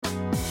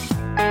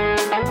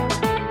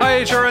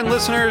HRN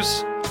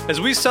listeners.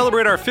 As we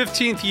celebrate our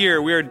 15th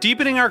year, we are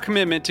deepening our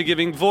commitment to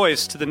giving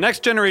voice to the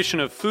next generation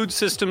of food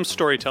systems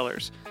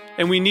storytellers,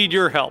 and we need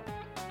your help.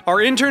 Our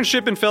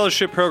internship and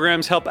fellowship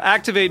programs help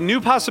activate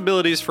new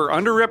possibilities for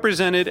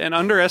underrepresented and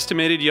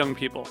underestimated young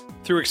people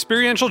through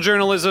experiential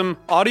journalism,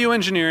 audio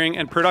engineering,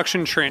 and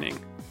production training.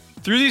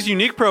 Through these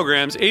unique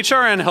programs,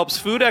 HRN helps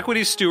food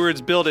equity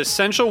stewards build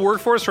essential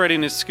workforce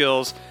readiness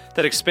skills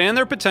that expand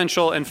their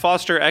potential and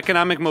foster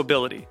economic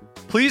mobility.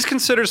 Please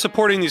consider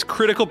supporting these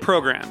critical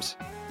programs.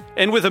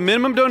 And with a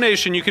minimum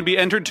donation, you can be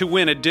entered to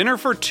win a dinner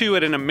for two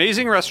at an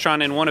amazing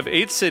restaurant in one of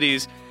 8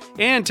 cities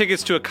and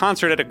tickets to a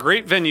concert at a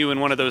great venue in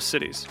one of those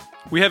cities.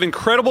 We have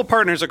incredible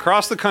partners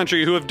across the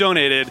country who have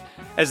donated,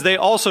 as they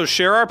also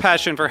share our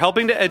passion for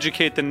helping to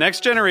educate the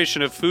next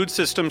generation of food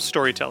systems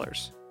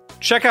storytellers.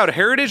 Check out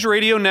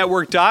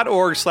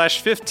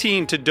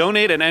heritageradionetwork.org/15 to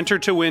donate and enter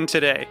to win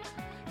today.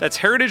 That's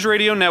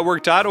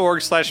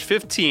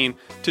heritageradionetwork.org/15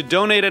 to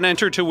donate and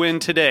enter to win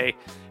today.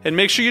 And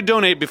make sure you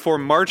donate before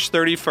March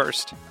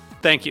 31st.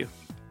 Thank you.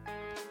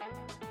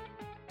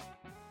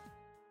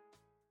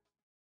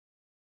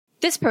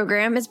 This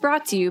program is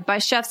brought to you by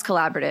Chefs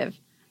Collaborative,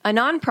 a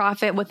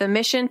nonprofit with a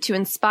mission to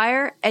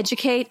inspire,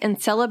 educate,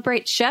 and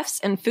celebrate chefs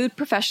and food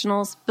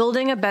professionals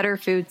building a better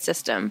food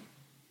system.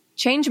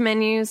 Change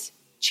menus,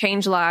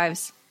 change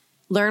lives.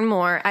 Learn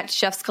more at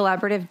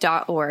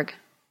chefscollaborative.org.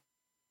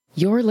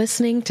 You're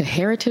listening to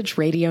Heritage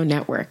Radio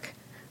Network.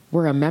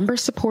 We're a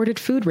member-supported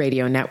food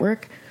radio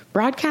network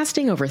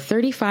broadcasting over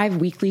 35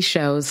 weekly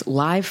shows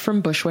live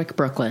from Bushwick,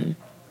 Brooklyn.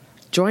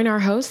 Join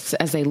our hosts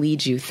as they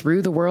lead you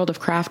through the world of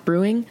craft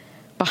brewing,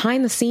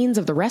 behind the scenes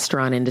of the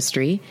restaurant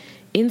industry,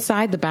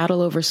 inside the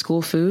battle over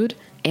school food,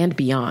 and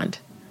beyond.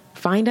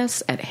 Find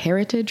us at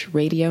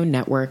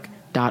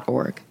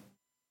heritageradionetwork.org.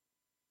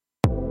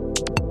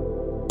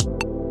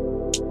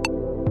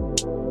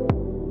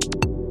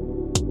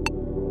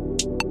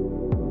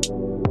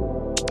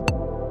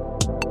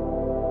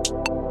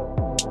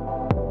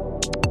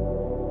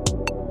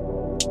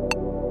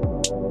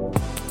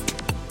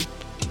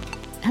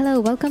 Hello,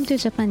 welcome to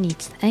Japan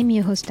Eats. I'm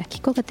your host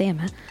Akiko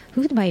Katayama,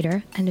 food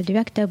writer and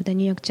director of the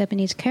New York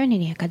Japanese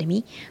Culinary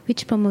Academy,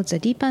 which promotes a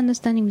deeper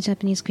understanding of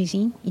Japanese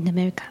cuisine in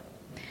America.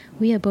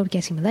 We are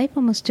broadcasting live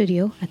from a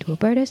studio at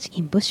Roberta's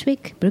in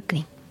Bushwick,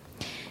 Brooklyn.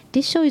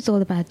 This show is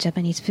all about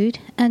Japanese food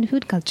and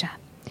food culture.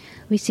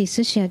 We see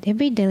sushi at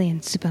every deli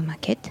and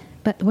supermarket,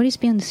 but what is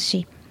beyond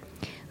sushi?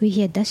 We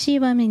hear dashi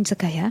ramen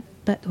izakaya,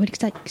 but what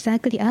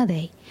exactly are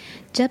they?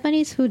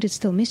 Japanese food is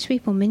still a mystery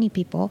for many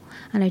people,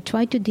 and I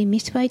try to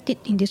demystify it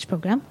in this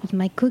program with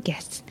my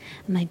co-guests.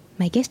 My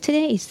guest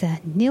today is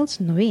Nils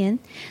Norén,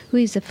 who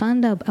is the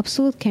founder of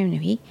Absolute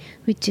Culinary,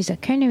 which is a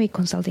culinary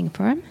consulting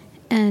firm,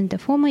 and the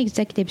former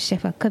Executive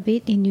Chef of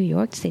Aquavit in New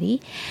York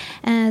City,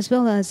 as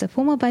well as the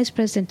former Vice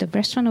President of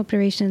Restaurant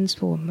Operations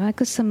for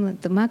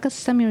the Marcus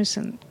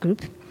Samuelson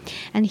Group.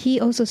 And he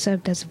also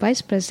served as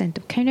Vice President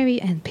of Culinary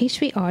and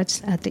Pastry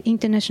Arts at the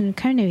International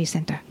Culinary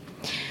Center.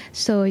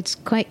 So it's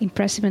quite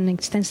impressive and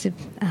extensive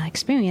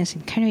experience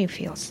in culinary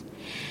fields.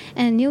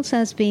 And Nils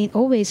has been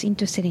always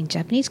interested in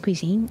Japanese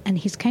cuisine, and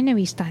his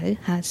culinary style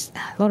has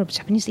a lot of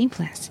Japanese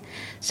influence.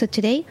 So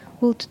today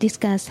we'll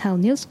discuss how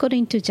Nils got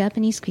into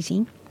Japanese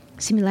cuisine,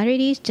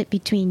 similarities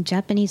between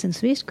Japanese and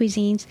Swiss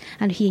cuisines,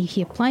 and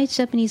he applies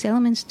Japanese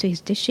elements to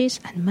his dishes,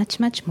 and much,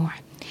 much more.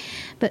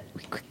 But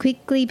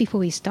quickly before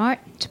we start,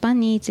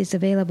 Japan Eats is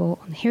available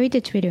on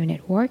Heritage Radio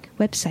Network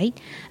website,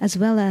 as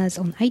well as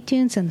on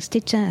iTunes and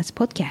Stitcher as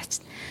podcasts.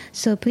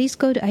 So please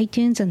go to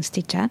iTunes and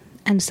Stitcher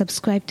and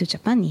subscribe to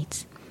Japan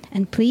Eats.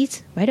 And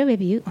please write a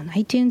review on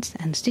iTunes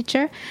and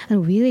Stitcher,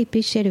 and we really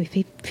appreciate your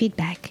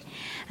feedback.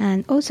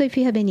 And also, if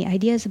you have any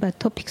ideas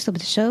about topics of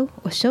the show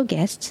or show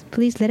guests,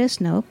 please let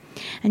us know.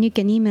 And you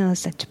can email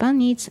us at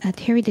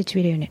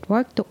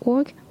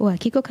japaneats@heritageradionetwork.org or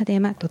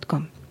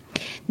akikokatayama.com.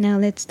 Now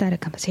let's start a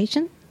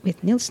conversation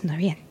with Nils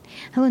Norén.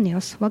 Hello,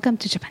 Nils. Welcome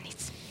to Japan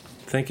Eats.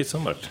 Thank you so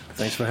much.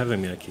 Thanks for having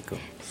me, Akiko.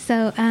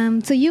 So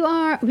you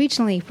are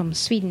originally from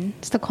Sweden,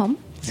 Stockholm,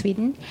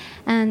 Sweden.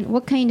 And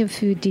what kind of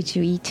food did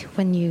you eat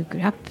when you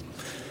grew up?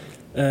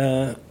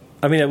 I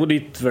would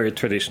eat very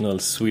traditional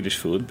Swedish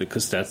food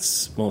because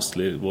that's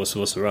mostly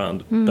was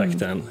around back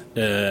then.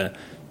 There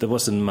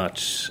wasn't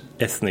much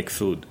ethnic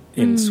food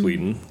in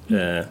Sweden,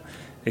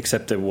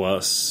 except there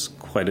was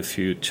quite a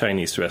few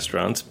Chinese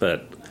restaurants,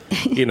 but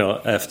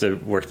after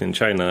working in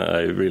China,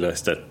 I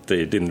realized that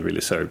they didn't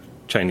really serve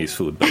Chinese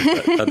food,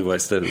 but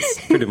otherwise that is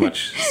pretty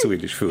much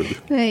Swedish food.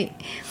 Right.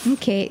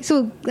 Okay.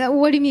 So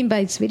what do you mean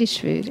by Swedish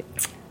food?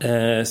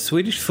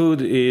 Swedish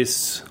food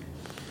is,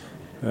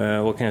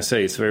 what can I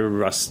say? It's very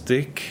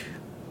rustic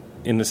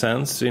in a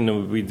sense.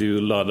 We do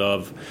a lot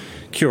of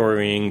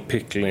curing,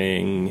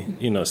 pickling.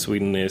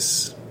 Sweden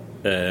is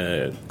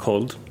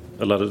cold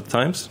a lot of the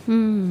times.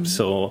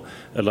 So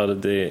a lot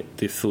of the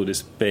food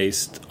is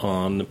based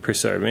on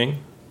preserving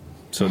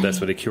So that's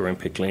where the curing,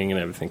 pickling, and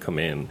everything come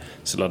in.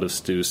 It's a lot of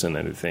stews and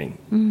everything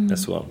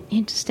as well.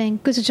 Interesting,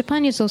 because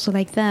Japan is also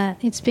like that.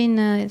 It's been,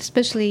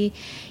 especially,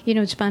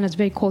 Japan is a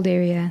very cold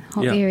area,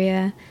 hot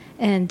area,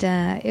 and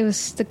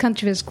the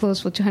country was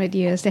closed for 200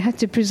 years. They had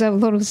to preserve a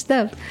lot of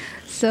stuff,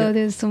 so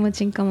there's so much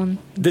in common.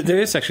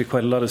 There is actually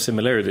quite a lot of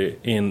similarity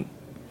in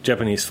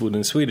Japanese food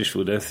and Swedish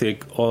food. I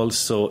think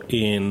also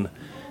in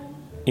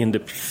the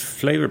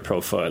flavor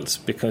profiles,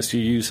 because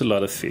you use a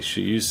lot of fish.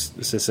 You use,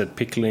 as I said,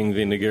 pickling,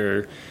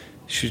 vinegar,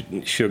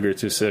 sugar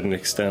to a certain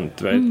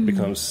extent, right? It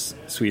becomes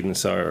sweet and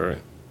sour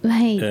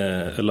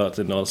a lot,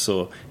 and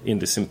also in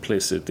the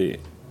simplicity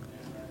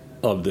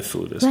of the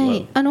food as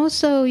well. And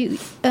also,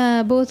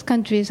 both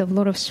countries have a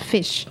lot of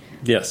fish.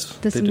 Yes.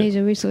 That's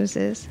major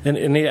resources. And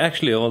it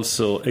actually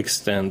also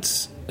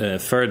extends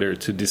further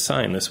to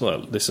design as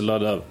well. There's a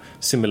lot of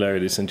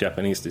similarities in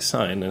Japanese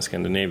design and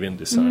Scandinavian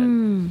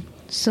design.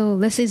 So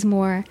less is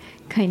more,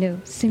 kind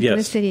of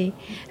simplicity.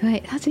 Yes.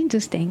 Right, that's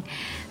interesting.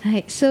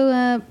 Right.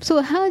 So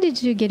how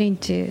did you get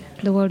into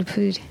the world of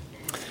food?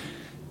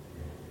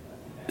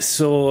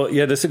 So,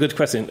 that's a good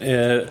question.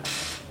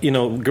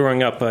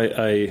 Growing up,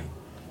 I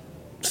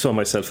saw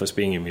myself as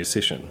being a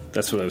musician.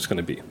 That's what I was going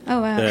to be.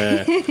 Oh,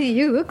 wow.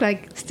 You look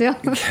like still.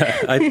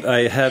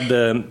 I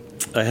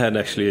had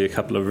actually a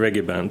couple of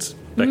reggae bands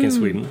back in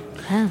Sweden.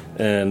 Wow.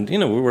 And,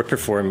 we were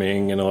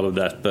performing and all of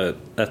that. But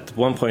at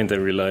one point I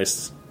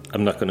realized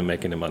I'm not going to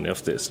make any money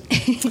off this.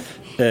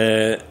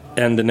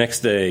 And the next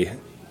day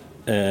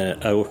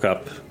I woke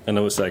up and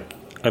I was like,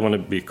 I want to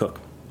be a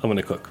cook. I want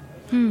to cook.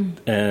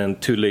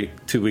 And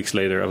 2 weeks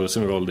later I was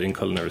enrolled in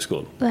culinary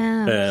school.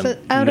 Wow. So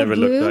out of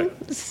blue,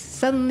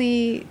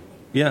 suddenly...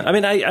 Yeah, I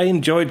mean, I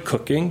enjoyed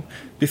cooking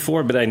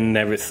before, but I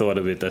never thought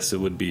of it as it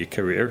would be a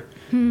career.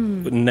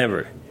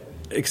 Never.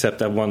 Except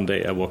that one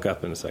day I woke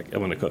up and it's like, I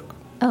want to cook.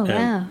 Oh,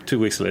 and wow. 2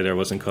 weeks later I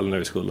was in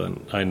culinary school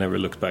and I never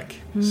looked back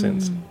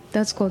since.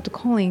 That's called the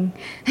calling.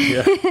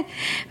 Yeah.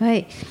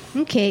 Right.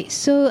 Okay.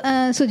 So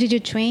did you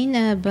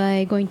train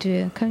by going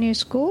to culinary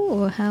school,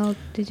 or how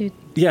did you...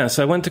 Yeah,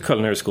 so I went to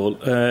culinary school,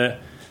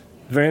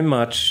 very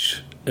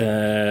much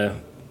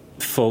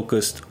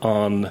focused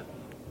on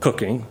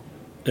cooking.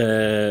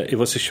 It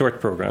was a short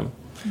program.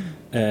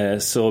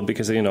 So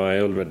because, I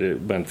already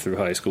went through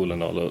high school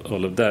and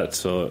all of that,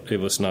 so it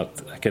was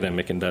not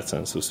academic in that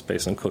sense. It was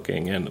based on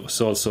cooking, and it was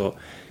also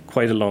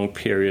quite a long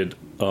period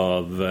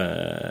of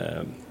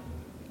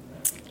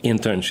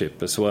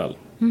internship as well.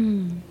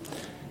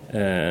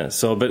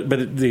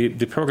 But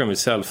the program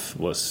itself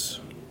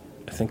was,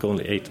 I think,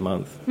 only 8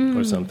 months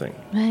or something.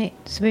 Right,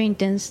 it's very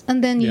intense.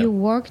 And then you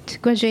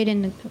graduated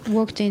and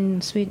worked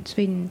in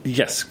Sweden.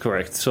 Yes,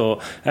 correct.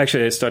 So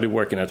actually I started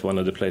working at one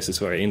of the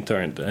places where I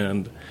interned,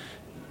 and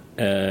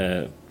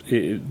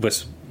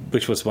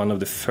which was one of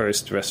the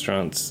first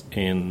restaurants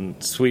in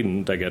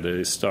Sweden that got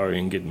a star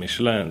in Guide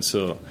Michelin.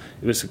 So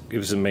it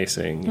was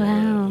amazing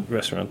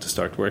restaurant to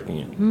start working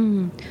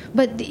in.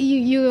 But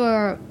you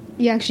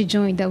actually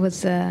joined, that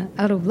was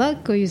out of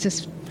luck, or you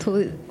just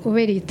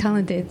already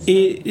talented? So?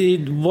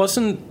 It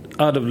wasn't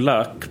out of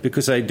luck,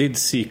 because I did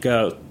seek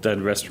out that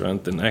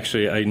restaurant, and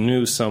actually I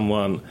knew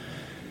someone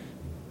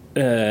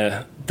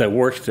that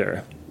worked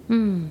there.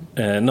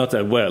 Not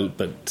that well,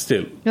 but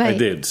still, I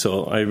did.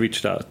 So I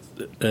reached out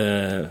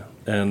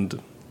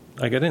and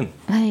I got in.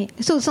 Right.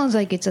 So it sounds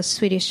like it's a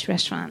Swedish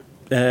restaurant.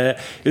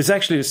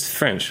 It's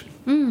French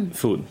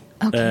food.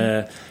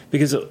 Okay.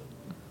 Because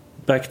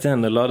back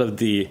then, a lot of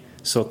the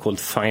so-called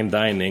fine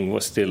dining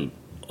was still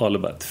all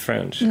about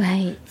French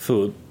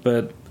food.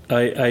 But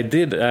I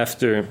did,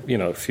 after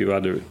a few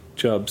other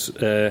jobs,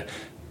 I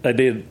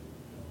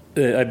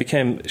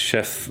became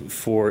chef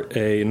for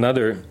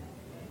another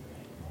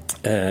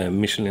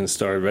Michelin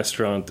star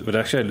restaurant, but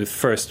actually the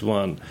first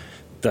one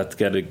that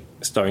got a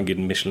star in Guide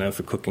Michelin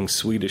for cooking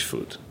Swedish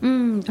food.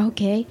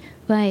 Okay,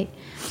 right.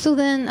 So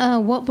then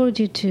what brought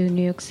you to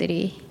New York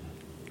City?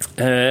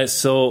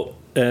 So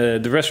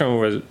the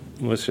restaurant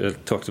was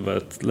talked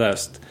about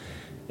last.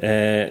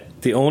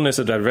 The owners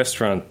of that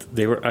restaurant,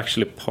 they were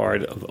actually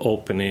part of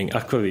opening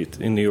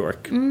Aquavit in New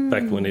York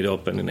back when it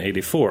opened in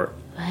 '84.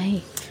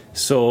 Right.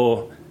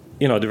 So,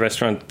 the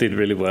restaurant did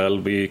really well.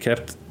 We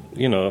kept,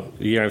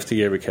 year after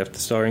year, we kept the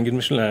star in Guide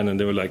Michelin, and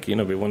they were like, we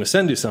want to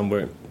send you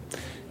somewhere.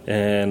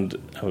 And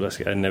I was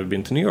like, I'd never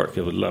been to New York.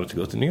 I would love to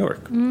go to New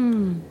York.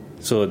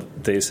 So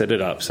they set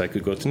it up so I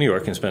could go to New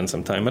York and spend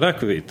some time at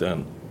Aquavit.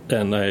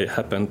 And I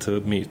happened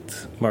to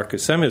meet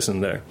Marcus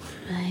Samuelson there.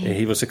 Right.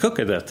 He was a cook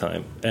at that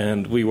time,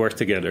 and we worked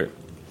together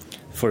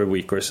for a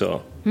week or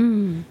so.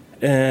 And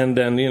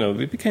then,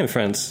 we became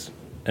friends,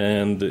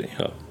 and,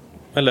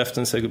 I left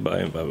and said goodbye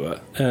and blah, blah.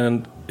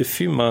 And a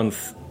few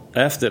months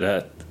after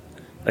that,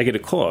 I get a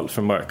call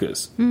from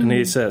Marcus, and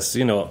he says,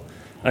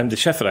 I'm the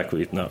chef at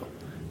Aquavit now.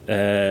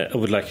 I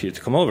would like you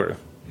to come over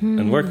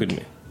and work with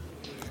me.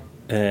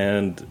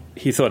 And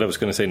he thought I was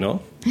going to say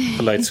no,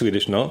 polite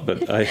Swedish no,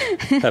 but I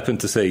happened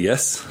to say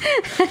yes.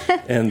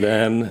 And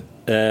then,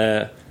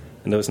 and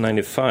that was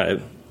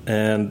 95,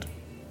 and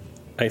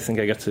I think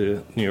I got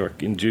to New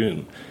York in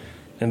June.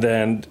 And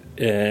then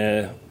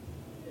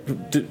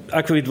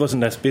Aquavit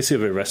wasn't as busy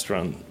of a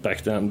restaurant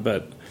back then,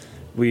 but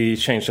we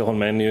changed the whole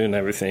menu and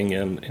everything.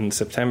 And in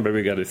September,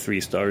 we got a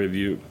 3-star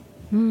review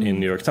in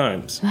New York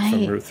Times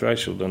from Ruth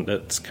Reichel, and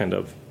that's kind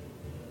of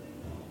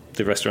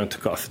the restaurant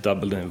took off,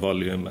 doubled in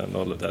volume, and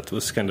all of that. It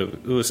was kind of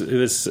it was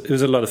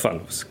a lot of fun.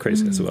 It was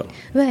crazy as well.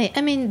 Right.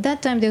 I mean,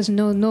 that time there was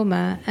no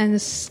Noma, and the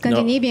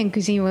Scandinavian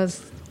cuisine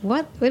was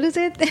what is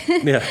it?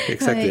 Yeah,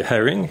 exactly.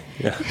 Herring.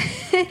 Yeah.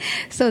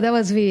 So that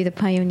was really the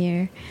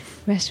pioneer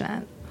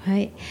restaurant,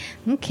 right?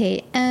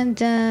 Okay, and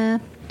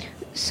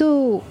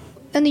so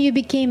you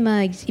became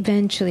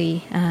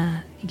eventually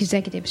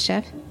executive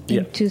chef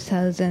in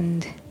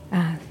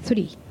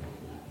 2003.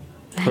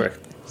 Right? Correct.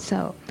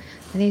 So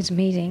that is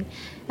amazing.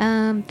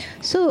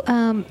 So,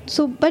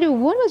 by the way,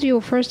 what was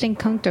your first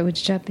encounter with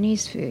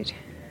Japanese food?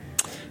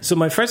 So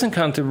my first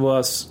encounter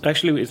was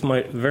actually with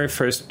my very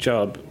first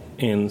job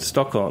in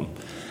Stockholm.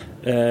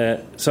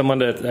 Someone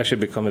that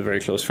actually became a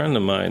very close friend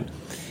of mine.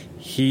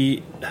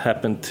 He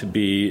happened to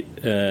be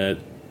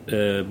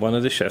one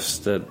of the chefs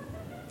that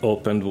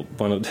opened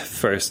one of the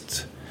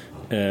first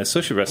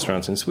sushi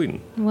restaurants in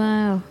Sweden.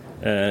 Wow.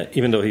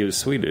 Even though he was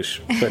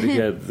Swedish, but he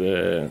had,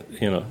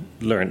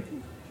 learned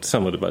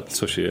somewhat about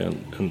sushi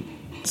and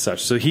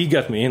such. So he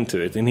got me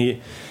into it, and he,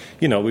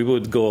 we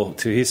would go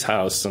to his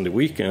house on the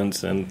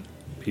weekends, and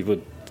he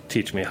would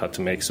teach me how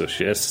to make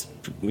sushi as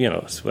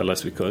well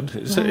as we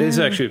could. So it's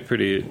actually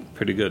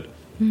pretty good.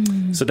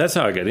 So that's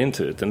how I got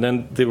into it. And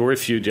then there were a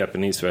few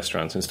Japanese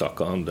restaurants in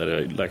Stockholm that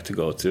I like to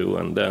go to,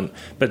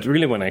 but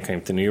really when I came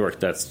to New York,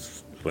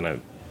 that's when I,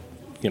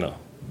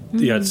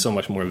 you had so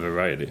much more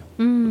variety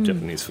of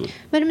Japanese food.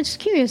 But I'm just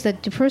curious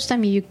that the first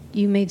time you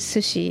made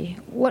sushi,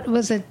 what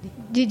was it?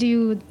 Did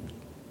you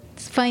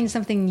find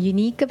something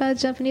unique about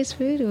Japanese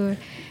food, or?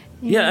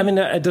 Yeah, I mean,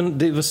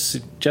 it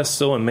was just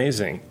so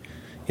amazing.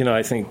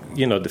 I think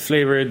the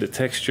flavor, the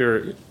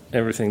texture,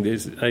 everything.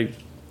 It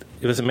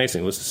was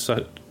amazing. It was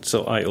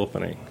so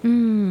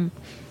eye-opening.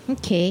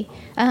 Okay,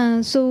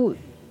 so.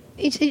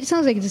 It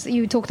sounds like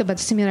you talked about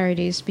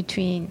similarities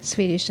between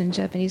Swedish and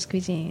Japanese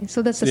cuisine.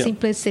 So that's the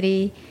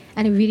simplicity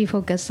and really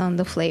focus on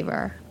the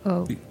flavor.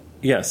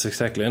 Yes,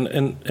 exactly.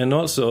 And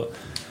also,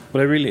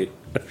 what I really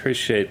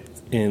appreciate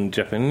in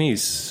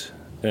Japanese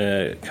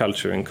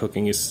culture and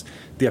cooking is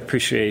the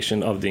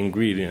appreciation of the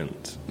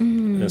ingredient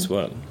as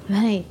well.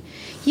 Right.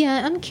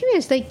 Yeah, I'm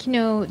curious.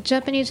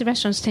 Japanese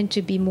restaurants tend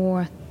to be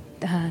more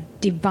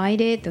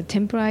divided, the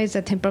tempura is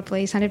a tempura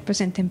place,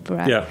 100%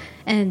 tempura,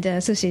 and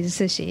sushi is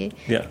sushi.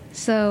 Yeah.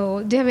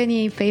 So, do you have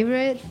any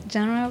favorite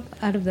genre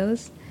out of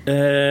those?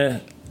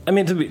 I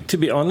mean, to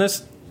be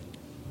honest,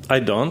 I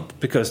don't,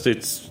 because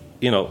it's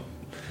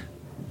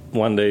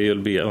one day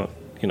you'll be I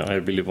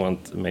really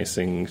want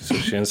amazing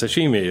sushi and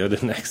sashimi, or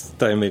the next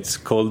time it's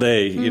cold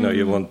day,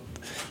 you want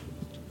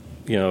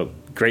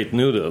great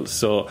noodles.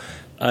 So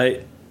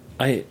I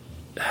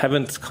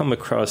haven't come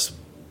across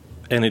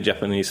any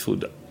Japanese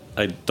food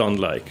I don't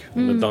like,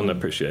 I don't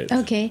appreciate.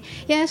 Okay.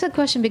 Yeah, that's a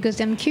question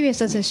because I'm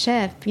curious as a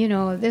chef,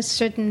 there's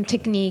certain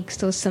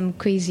techniques or some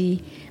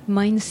crazy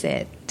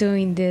mindset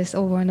doing this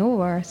over and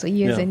over, so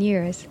years and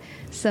years.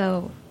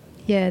 So,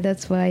 yeah,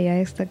 that's why I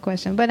asked that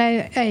question. But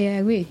I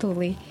agree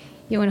totally.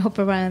 You want to hop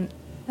around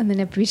and then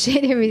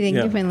appreciate everything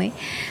differently.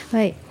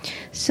 Right.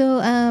 So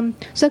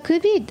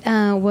Aquavit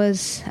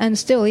was and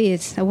still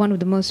is one of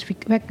the most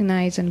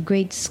recognized and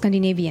great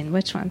Scandinavian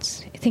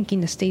restaurants, I think,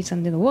 in the States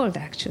and in the world,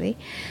 actually.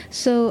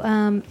 So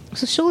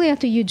shortly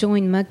after you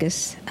joined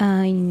Marcus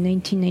in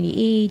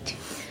 1998,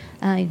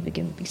 you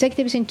became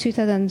executives in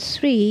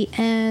 2003,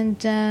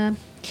 and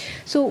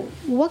so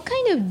what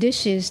kind of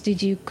dishes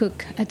did you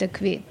cook at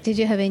Aquavit? Did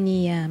you have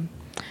any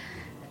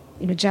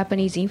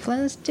Japanese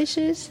influenced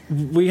dishes?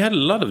 We had a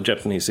lot of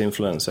Japanese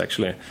influence,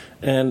 actually,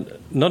 and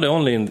not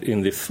only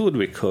in the food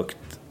we cooked,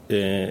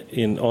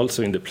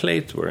 also in the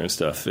plateware and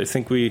stuff. I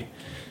think we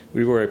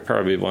were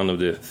probably one of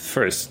the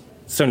first,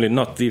 certainly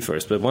not the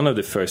first, but one of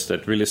the first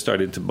that really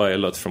started to buy a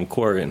lot from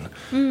Corin.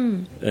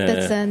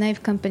 That's a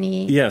knife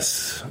company.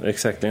 Yes,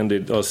 exactly, and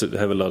they also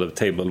have a lot of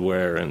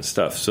tableware and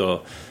stuff.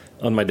 So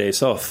on my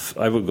days off,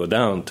 I would go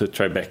down to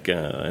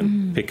Tribeca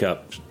and pick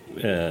up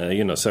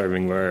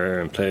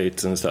servingware and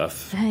plates and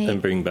stuff,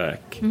 and bring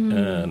back.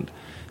 And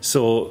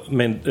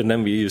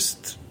then we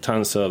used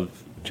tons of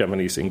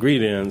Japanese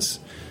ingredients,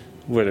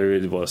 whether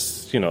it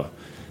was,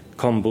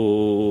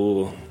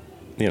 kombu,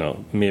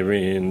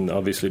 mirin,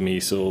 obviously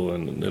miso,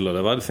 and a lot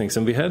of other things.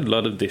 And we had a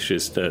lot of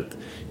dishes that,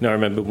 I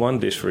remember one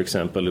dish, for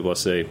example, it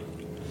was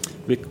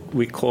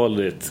we called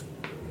it,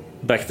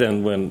 back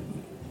then when,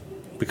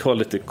 we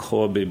call it the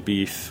Kobe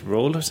beef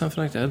roll or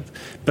something like that.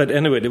 But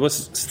anyway, there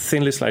was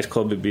thinly sliced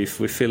Kobe beef.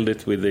 We filled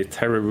it with a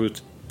taro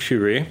root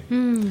puree,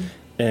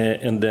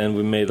 and then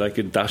we made like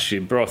a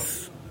dashi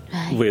broth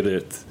with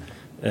it.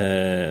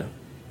 And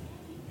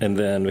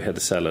then we had a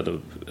salad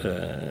of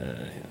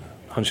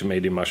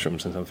honchimedi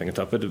mushrooms and something on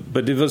top.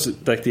 But it was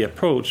like the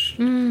approach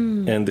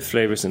and the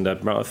flavors in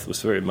that broth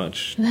was very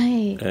much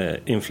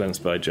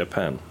influenced by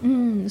Japan.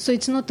 So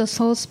it's not the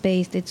sauce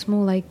based, it's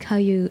more like how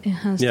you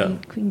enhance the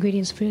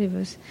ingredients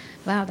flavors.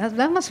 Wow,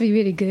 that must be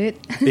really good.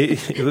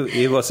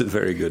 It was a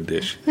very good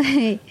dish.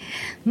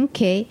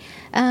 Okay.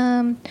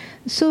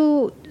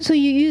 So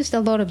you used a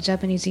lot of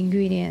Japanese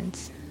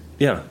ingredients.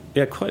 Yeah,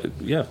 a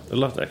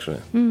lot actually.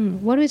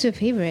 What was your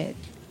favorite?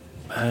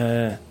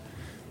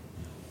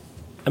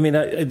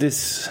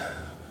 This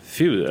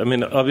few. I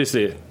mean,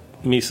 obviously,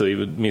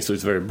 miso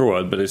is very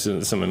broad, but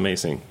there's some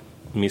amazing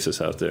misos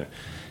out there.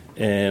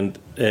 And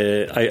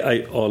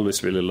I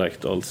always really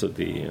liked also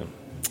the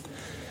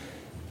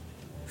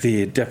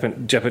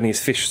Japanese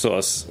fish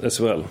sauce as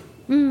well.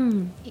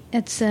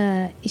 It's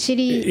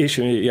ishiri.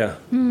 Ishiri, yeah.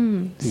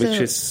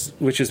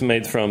 Which is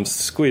made from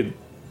squid,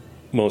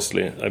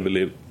 mostly, I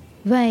believe.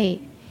 Right.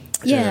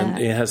 Yeah. And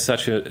it has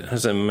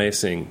has an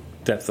amazing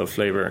depth of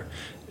flavor,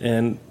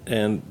 and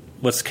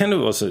what's kind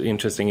of also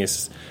interesting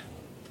is,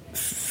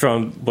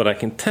 from what I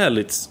can tell,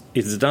 it's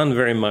done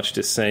very much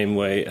the same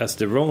way as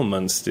the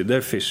Romans did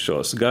their fish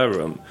sauce,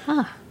 garum.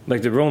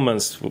 Like the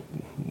Romans,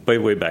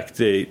 way back,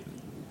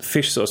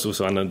 fish sauce was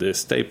one of the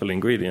staple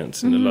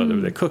ingredients in a lot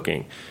of their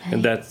cooking,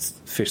 and that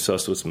fish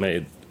sauce was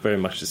made very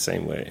much the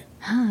same way.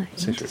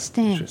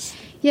 Interesting.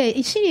 Yeah,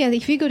 ishiri,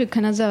 if you go to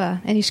Kanazawa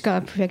and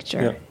Ishikawa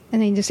Prefecture,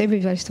 and then just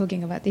everybody's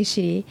talking about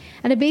ishiri,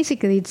 and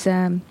basically it's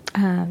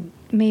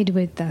made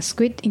with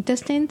squid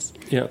intestines.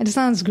 Yeah. It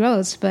sounds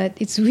gross, but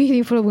it's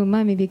really full of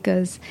umami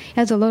because it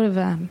has a lot of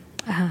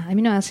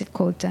amino acid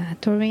called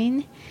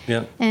taurine.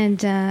 Yeah.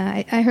 And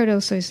I heard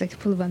also it's like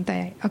full of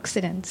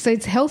antioxidants. So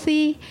it's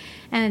healthy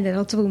and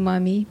lots of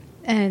umami.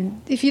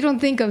 And if you don't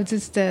think of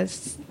just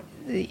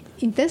the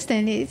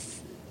intestine,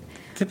 it's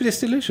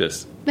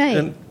delicious. Right.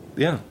 And,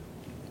 yeah.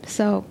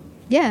 So,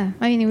 yeah,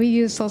 I mean, we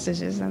use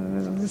sausages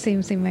and the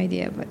same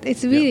idea, but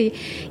it's really,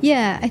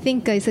 I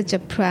think it's such a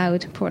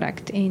proud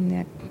product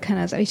in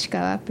Kanazawa,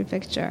 Ishikawa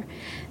Prefecture.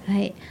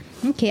 Right.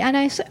 Okay, and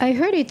I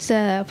heard it's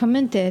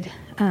fermented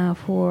I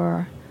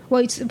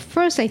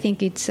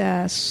think it's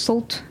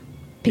salt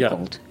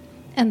pickled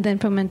and then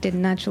fermented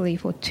naturally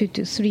for 2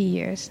 to 3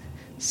 years.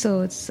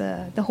 So it's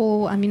the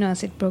whole amino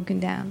acid broken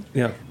down.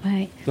 Yeah.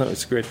 Right. No,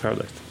 it's a great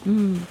product.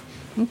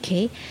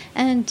 Okay.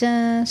 And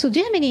so do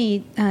you have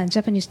any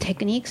Japanese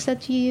techniques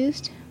that you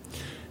used?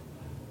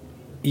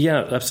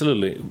 Yeah,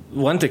 absolutely.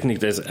 One technique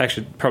that's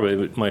actually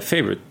probably my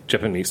favorite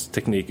Japanese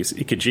technique is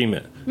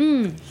ikejime,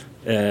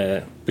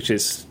 which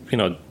is,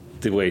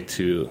 the way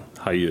to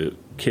how you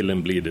kill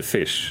and bleed a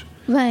fish.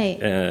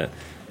 Right.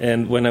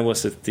 And when I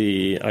was at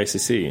the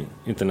ICC,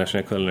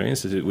 International Culinary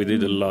Institute, we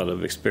did a lot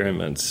of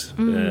experiments,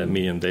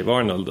 me and Dave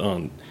Arnold,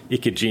 on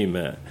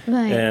ikejime.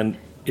 Right. And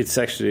it's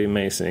actually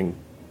amazing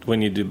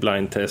when you do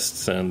blind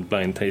tests and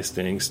blind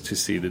tastings to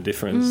see the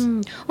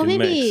difference. Or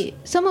maybe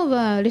some of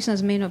our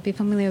listeners may not be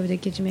familiar with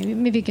ikejime.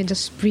 Maybe you can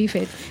just brief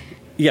it.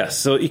 Yes,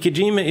 so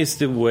ikejime is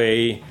the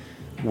way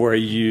where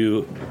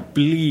you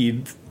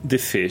bleed the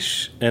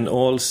fish and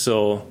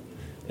also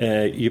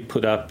you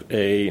put up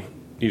a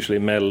usually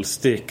metal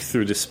stick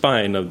through the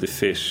spine of the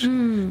fish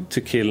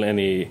to kill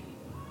any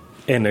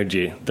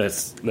energy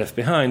that's left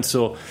behind.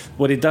 So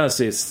what it does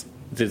is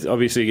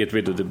obviously get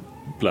rid of the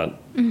blood,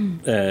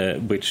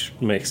 which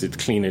makes it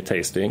cleaner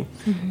tasting.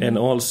 And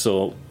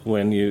also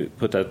when you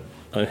put that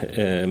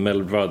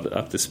metal rod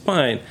up the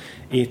spine,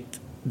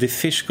 the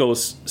fish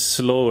goes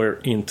slower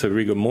into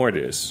rigor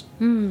mortis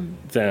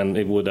than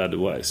it would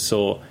otherwise.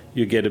 So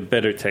you get a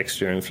better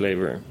texture and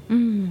flavor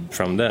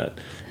from that.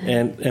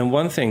 And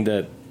one thing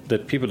that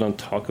people don't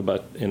talk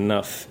about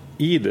enough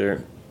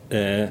either,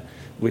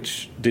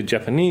 which the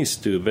Japanese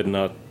do but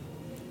not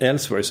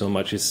elsewhere so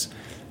much, is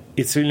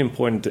it's really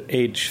important to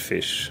age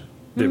fish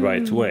the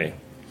right way.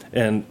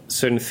 And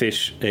certain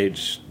fish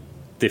age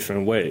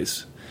different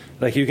ways.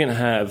 Like you can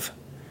have,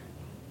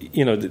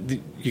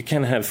 you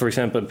can have, for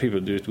example, people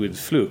do it with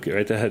fluke,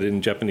 right? I had it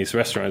in Japanese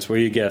restaurants where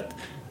you get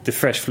the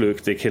fresh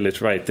fluke, they kill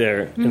it right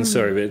there and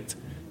serve it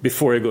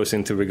before it goes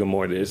into rigor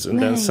mortis.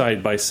 And then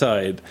side by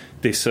side,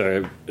 they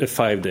serve a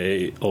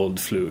 5-day-old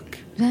fluke.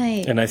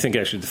 Right. And I think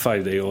actually the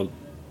 5-day-old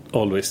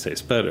always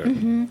tastes better.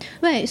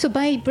 Right. So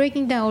by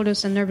breaking down all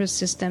those nervous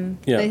system,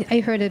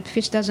 I heard that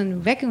fish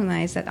doesn't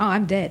recognize that,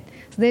 I'm dead.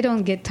 So they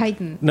don't get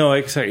tightened. No,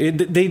 exactly.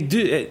 They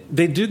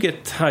do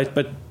get tight,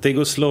 but they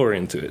go slower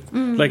into it.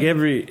 Like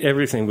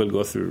everything will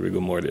go through rigor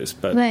mortis,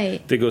 but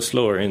they go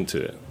slower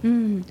into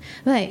it.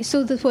 Right.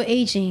 So for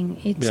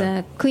aging, it's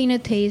a cleaner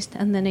taste,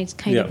 and then it's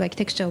kind of like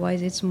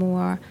texture-wise, it's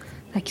more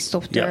like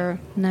softer,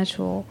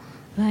 natural.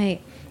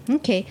 Right.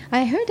 Okay.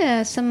 I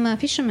heard some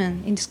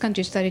fishermen in this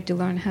country started to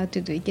learn how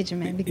to do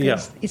ikejime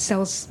because it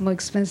sells more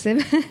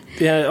expensive.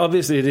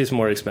 Obviously it is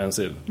more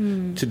expensive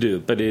to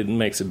do, but it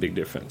makes a big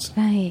difference.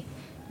 Right.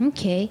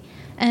 Okay.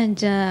 And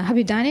have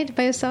you done it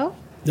by yourself?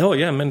 Oh,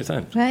 yeah, many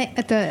times. Right,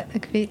 at the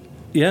Aquavit?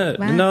 Yeah,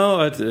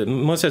 no,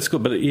 mostly at school,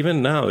 but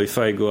even now if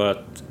I go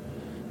out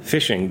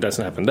fishing, it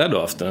doesn't happen that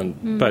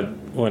often, but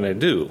when I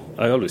do,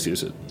 I always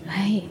use it.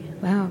 Right.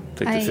 Wow.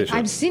 Take the fish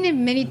I've out. seen it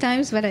many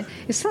times, but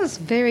it sounds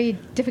very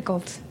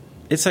difficult.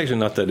 It's actually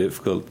not that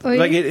difficult. Oh,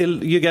 like yeah?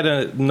 you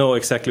gotta know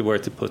exactly where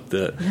to put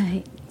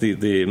Right.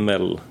 the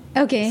metal.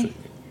 Okay.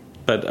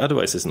 But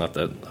otherwise, it's not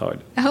that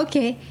hard.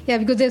 Okay. Yeah,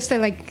 because they're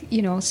like,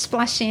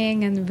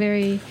 splashing and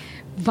very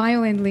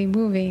violently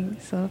moving.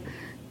 So,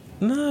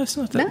 No, it's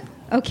not that. no?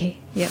 Okay.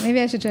 Yeah,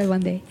 maybe I should try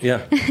one day.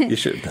 Yeah, you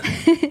should.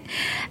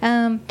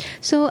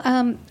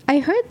 I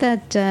heard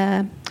that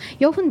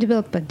you often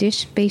develop a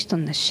dish based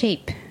on the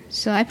shape.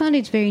 So I found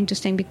it very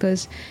interesting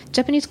because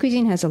Japanese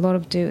cuisine has a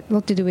lot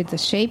to do with the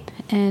shape.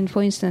 And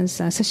for instance,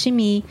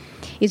 sashimi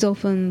is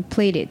often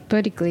plated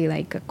vertically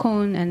like a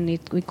cone, and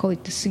we call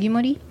it the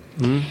sugimori,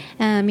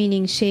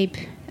 meaning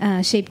shaped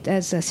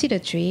as a cedar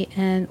tree.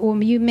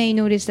 Or you may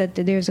notice that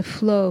there's a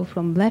flow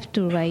from left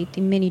to right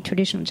in many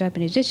traditional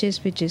Japanese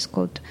dishes, which is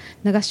called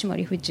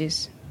nagashimori,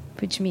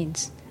 which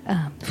means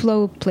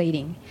flow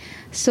plating.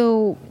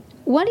 So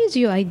what is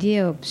your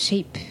idea of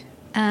shape?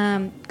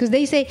 Because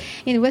they say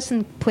in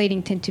Western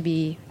plating tend to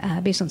be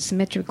based on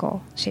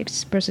symmetrical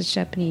shapes versus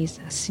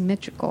Japanese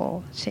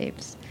symmetrical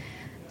shapes.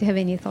 Do you have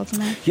any thoughts on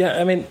that? Yeah,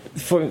 I mean,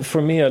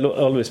 for me, I've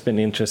always been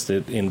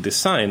interested in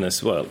design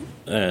as well,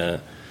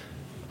 and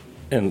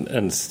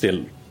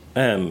still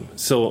am.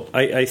 So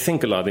I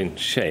think a lot in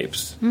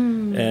shapes,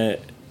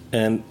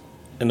 and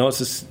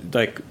also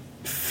like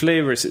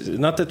flavors.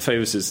 Not that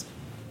flavors is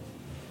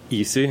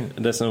easy.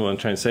 That's not what I'm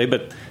trying to say,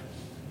 but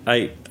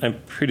I'm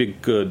pretty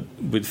good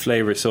with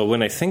flavor. So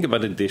when I think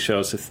about a dish,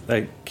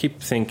 I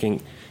keep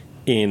thinking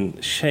in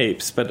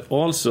shapes, but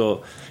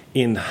also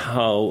in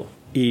how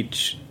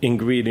each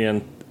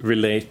ingredient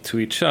relate to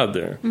each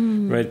other,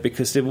 right?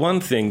 Because the one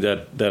thing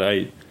that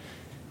I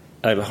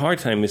have a hard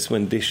time is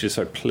when dishes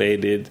are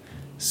plated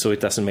so it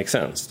doesn't make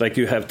sense. Like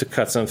you have to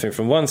cut something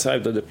from one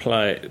side of the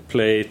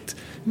plate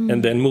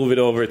and then move it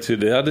over to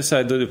the other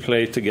side of the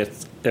plate to get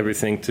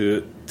everything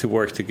to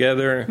work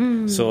together.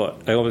 So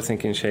I always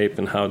think in shape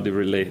and how they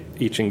relate,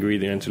 each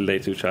ingredient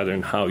relate to each other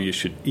and how you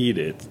should eat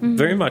it.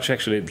 Very much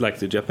actually like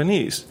the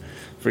Japanese.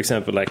 For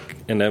example,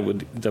 and I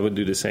would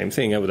do the same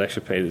thing. I would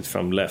actually plate it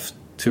from left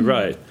to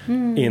right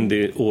in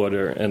the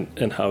order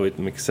and how it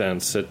makes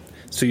sense.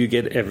 So you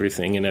get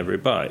everything in every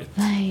bite.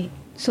 Right.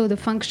 So the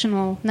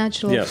functional,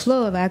 natural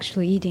flow of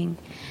actually eating.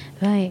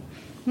 Right.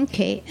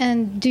 Okay.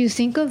 And do you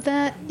think of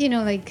that,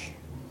 like,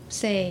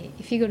 say,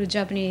 if you go to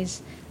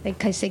Japanese, like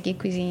kaiseki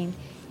cuisine,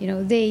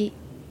 they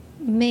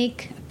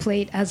make a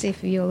plate as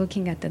if you're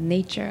looking at the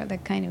nature,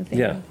 that kind of thing.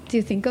 Yeah. Do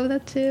you think of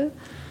that too?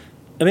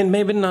 I mean,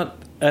 maybe not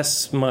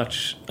as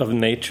much of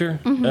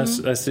nature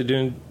as they do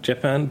in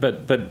Japan,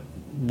 but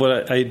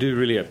what I do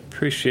really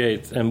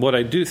appreciate and what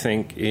I do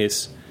think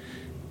is,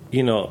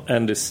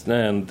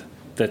 understand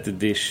that the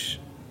dish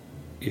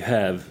you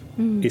have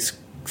is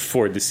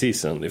for the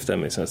season, if that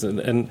makes sense.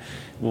 And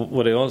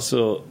what I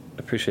also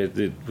appreciate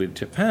with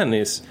Japan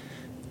is,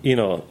 you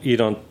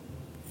don't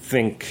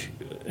think,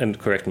 and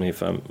correct me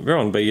if I'm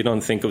wrong, but you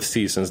don't think of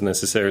seasons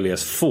necessarily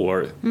as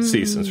 4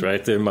 seasons,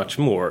 right? They're much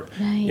more.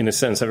 Right. In a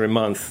sense, every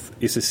month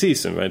is a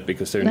season, right?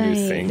 Because there are new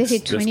things. They say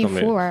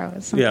 24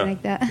 or something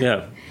like that.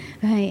 Yeah.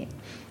 Right.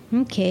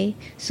 Okay.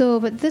 So,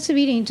 but that's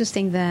really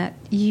interesting that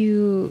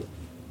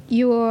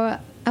your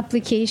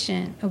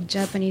application of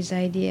Japanese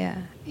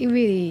idea, it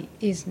really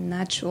is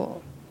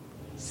natural.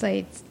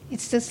 So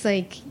it's just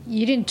like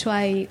you didn't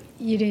try,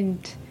 you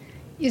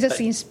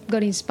just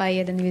got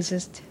inspired and you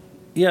just...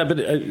 Yeah, but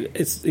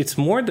it's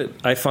more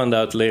that I found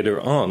out later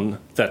on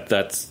that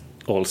that's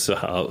also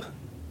how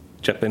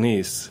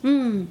Japanese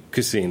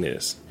cuisine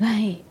is.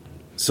 Right.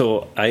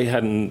 So I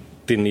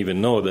didn't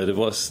even know that it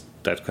was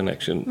that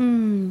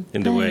connection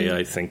in the way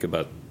I think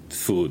about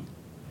food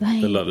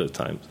a lot of the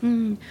times.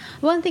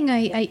 One thing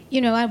I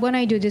when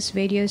I do this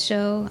radio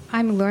show,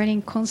 I'm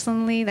learning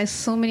constantly. There's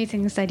so many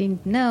things I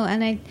didn't know,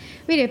 and I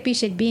really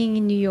appreciate being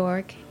in New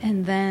York,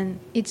 and then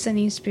it's an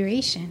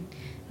inspiration.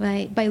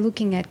 Right? By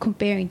looking at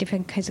comparing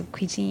different kinds of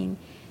cuisine,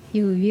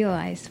 you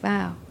realize,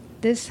 wow,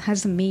 this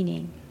has a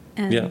meaning.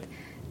 And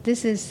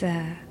this is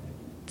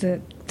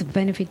the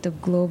benefit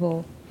of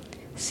global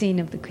scene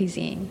of the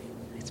cuisine,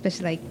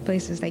 especially like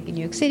places like in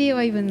New York City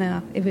or even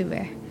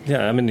everywhere.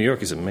 Yeah, I mean, New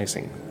York is an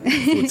amazing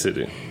food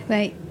city.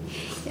 Right.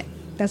 Yeah.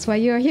 That's why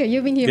you're here.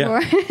 You've been here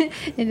for,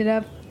 ended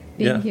up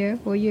being here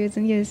for years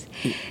and years.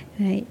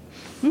 Right.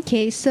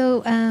 Okay,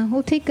 so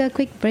we'll take a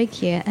quick break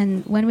here,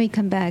 and when we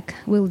come back,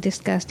 we'll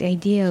discuss the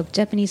idea of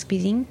Japanese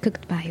cuisine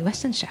cooked by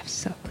Western chefs.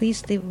 So please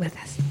stay with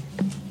us.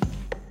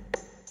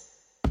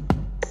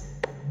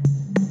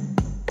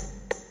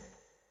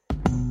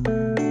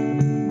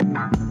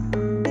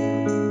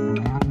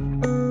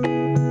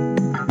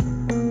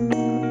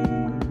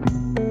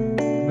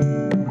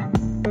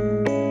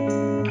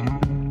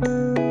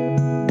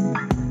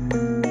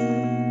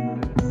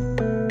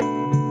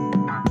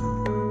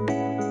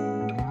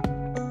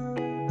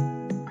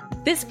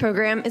 This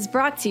program is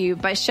brought to you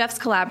by Chefs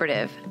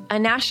Collaborative, a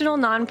national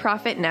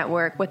nonprofit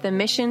network with a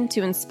mission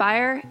to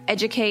inspire,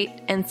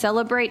 educate, and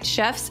celebrate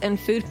chefs and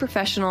food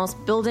professionals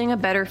building a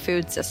better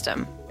food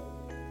system.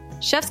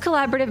 Chefs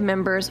Collaborative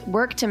members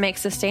work to make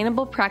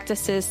sustainable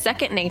practices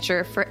second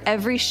nature for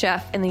every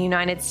chef in the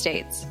United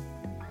States.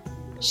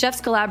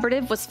 Chefs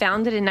Collaborative was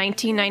founded in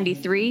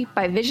 1993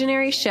 by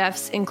visionary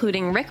chefs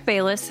including Rick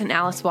Bayless and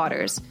Alice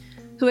Waters,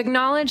 who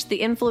acknowledged the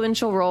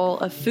influential role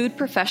of food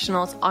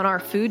professionals on our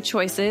food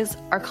choices,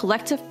 our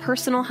collective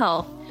personal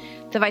health,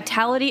 the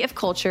vitality of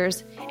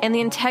cultures, and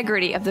the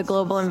integrity of the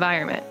global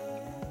environment.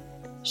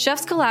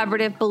 Chefs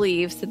Collaborative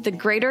believes that the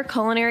greater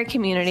culinary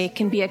community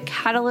can be a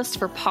catalyst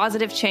for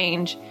positive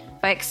change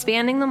by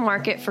expanding the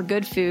market for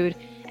good food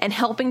and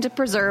helping to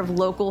preserve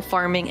local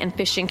farming and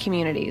fishing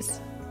communities.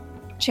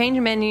 Change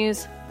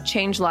menus,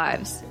 change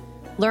lives.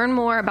 Learn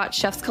more about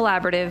Chefs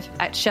Collaborative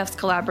at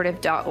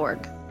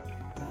chefscollaborative.org.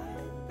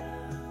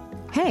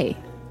 Hey,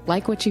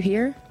 like what you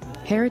hear?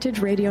 Heritage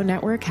Radio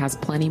Network has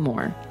plenty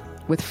more.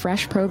 With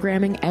fresh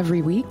programming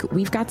every week,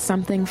 we've got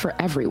something for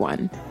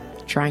everyone.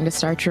 Trying to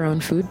start your own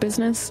food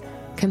business?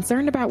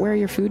 Concerned about where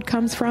your food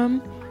comes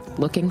from?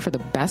 Looking for the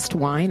best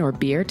wine or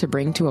beer to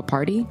bring to a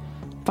party?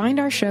 Find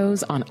our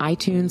shows on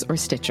iTunes or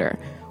Stitcher,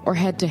 or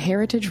head to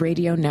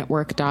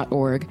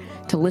heritageradionetwork.org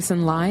to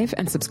listen live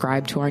and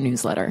subscribe to our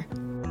newsletter.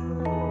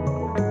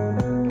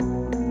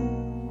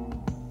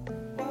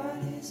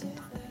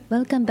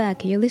 Welcome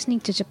back. You're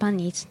listening to Japan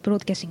Eats,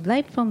 broadcasting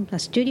live from the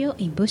studio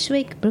in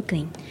Bushwick,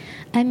 Brooklyn.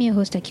 I'm your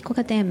host, Akiko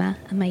Katayama,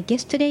 and my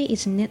guest today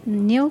is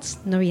Nils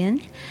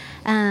Norén,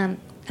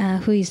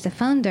 who is the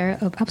founder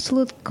of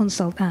Absolute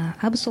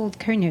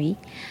Culinary,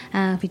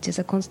 which is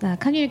a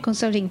culinary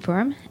consulting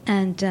firm.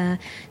 And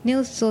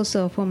Nils is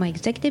also a former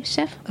executive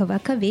chef of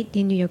Aquavit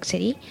in New York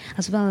City,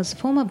 as well as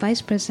former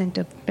vice president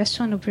of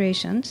restaurant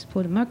operations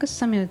for the Marcus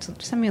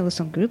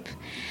Samuelson Group.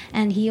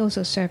 And he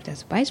also served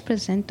as vice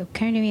president of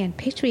culinary and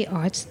pastry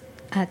arts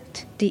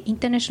at the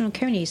International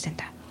Culinary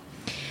Center.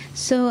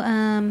 So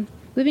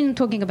we've been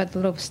talking about a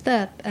lot of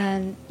stuff,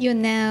 and you're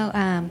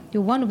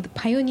one of the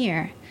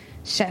pioneer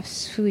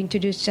chefs who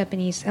introduced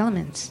Japanese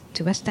elements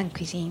to Western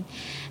cuisine,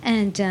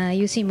 and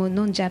you see more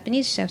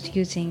non-Japanese chefs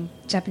using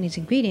Japanese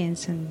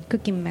ingredients and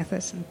cooking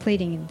methods and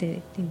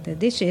plating in the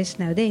dishes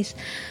nowadays.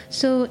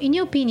 So, in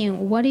your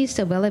opinion, what is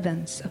the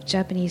relevance of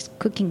Japanese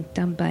cooking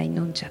done by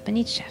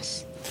non-Japanese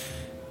chefs?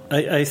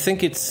 I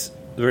think it's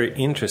very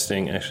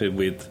interesting, actually,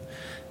 with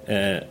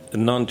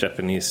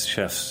non-Japanese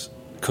chefs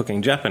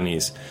cooking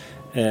Japanese,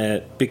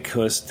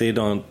 because they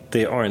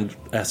aren't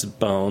as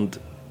bound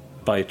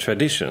by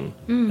tradition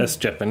as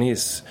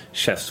Japanese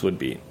chefs would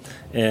be.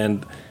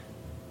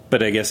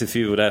 But I guess if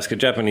you would ask a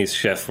Japanese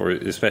chef, or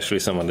especially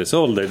someone that's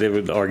older, they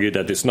would argue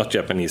that it's not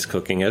Japanese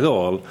cooking at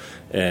all,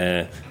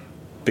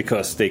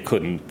 because they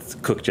couldn't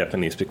cook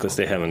Japanese because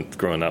they haven't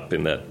grown up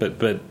in that.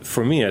 But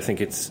for me, I think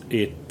it's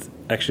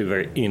actually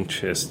very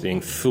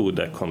interesting food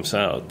that comes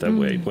out that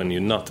way, when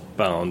you're not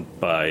bound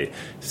by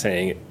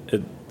saying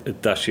it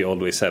dashi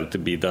always have to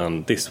be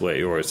done this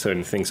way, or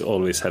certain things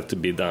always have to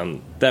be done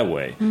that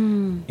way.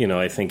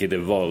 I think it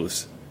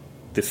evolves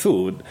the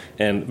food,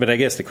 but I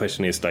guess the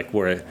question is like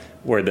where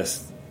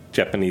does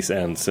Japanese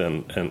ends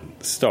and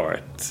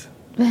start,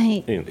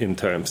 right? In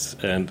terms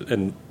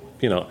and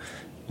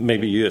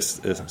maybe you as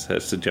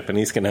a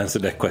Japanese can answer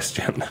that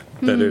question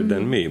better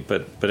than me,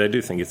 but I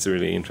do think it's a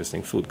really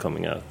interesting food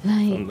coming out.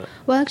 Right. From that.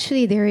 Well,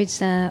 actually, there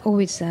is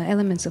always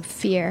elements of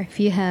fear if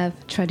you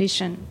have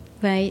tradition.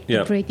 Right,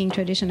 yeah. Breaking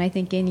tradition. I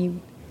think any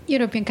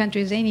European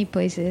countries, any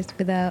places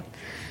without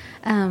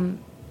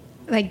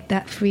like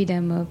that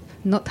freedom of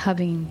not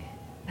having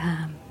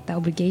the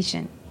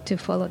obligation to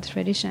follow the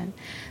tradition.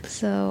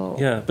 So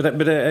yeah,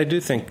 but I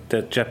do think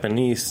that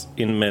Japanese,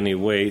 in many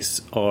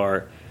ways,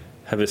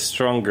 have a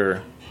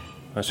stronger,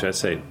 how should I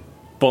say,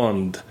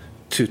 bond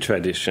to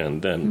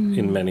tradition than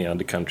in many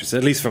other countries.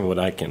 At least from what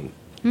I can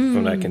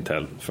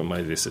tell from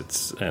my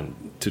visits and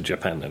to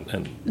Japan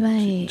and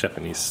right.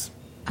 Japanese.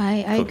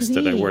 I cooks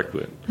agree. that I work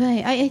with.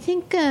 Right. I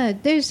think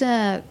there's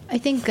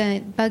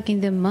back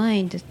in the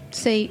mind,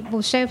 say,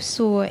 chefs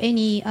or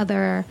any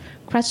other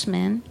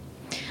craftsman,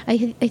 I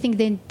think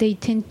they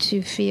tend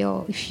to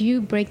feel if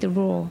you break the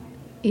rule,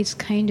 it's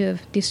kind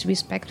of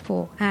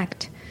disrespectful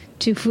act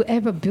to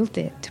whoever built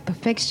it to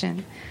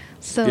perfection.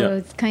 So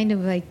it's kind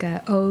of like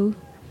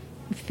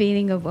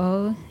feeling of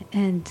awe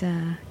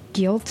and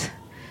guilt.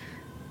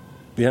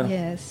 Yeah.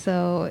 Yeah.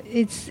 So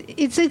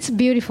it's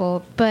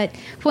beautiful. But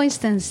for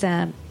instance,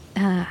 do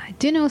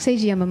you know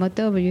Seiji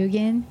Yamamoto of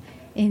Ryugen?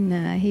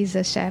 He's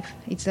a chef.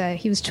 He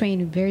was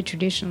trained very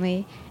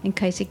traditionally in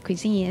Kaiseki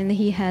cuisine, and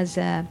he has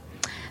I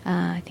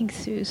think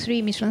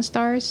 3 Michelin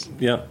stars.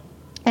 Yeah.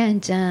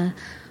 And I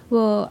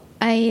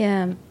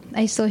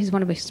saw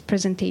one of his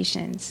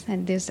presentations,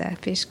 and there's a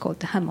fish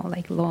called hamo,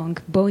 like long,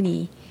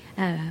 bony,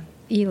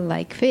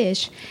 eel-like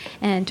fish.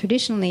 And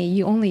traditionally,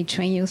 you only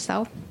train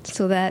yourself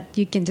so that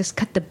you can just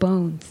cut the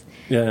bones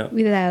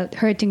without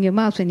hurting your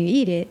mouth when you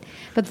eat it.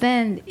 But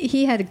then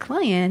he had a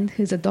client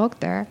who's a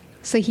doctor,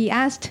 so he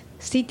asked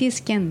CT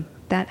scan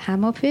that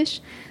hamo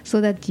fish so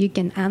that you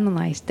can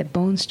analyze the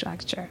bone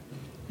structure,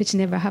 which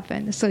never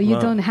happened. So you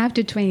don't have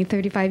to train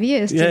 35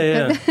 years.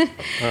 Yeah.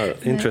 Oh,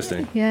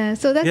 interesting. Yeah,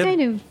 so that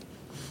kind of...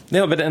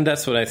 No, and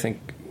that's what I think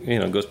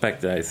goes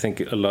back to, I think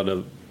a lot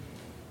of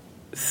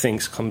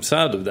things comes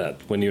out of that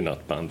when you're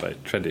not bound by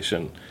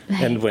tradition,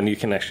 right. And when you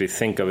can actually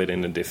think of it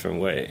in a different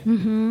way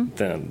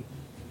than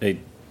a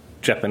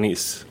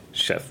Japanese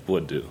chef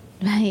would do.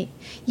 Right.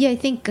 Yeah, I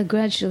think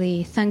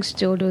gradually, thanks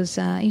to all those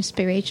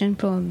inspiration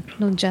from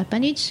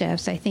non-Japanese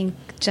chefs, I think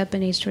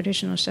Japanese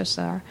traditional chefs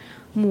are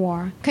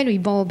more kind of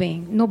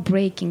evolving, not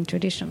breaking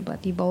tradition,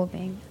 but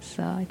evolving.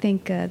 So I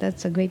think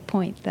that's a great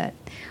point, that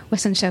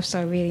Western chefs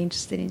are really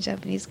interested in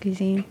Japanese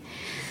cuisine.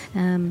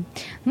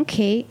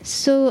 Okay,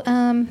 so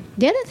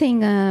the other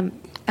thing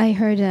I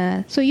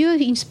heard, so you're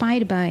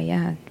inspired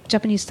by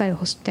Japanese style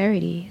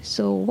hospitality.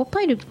 So what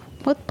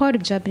part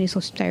of Japanese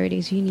hospitality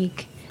is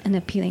unique and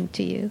appealing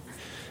to you?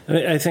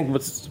 I think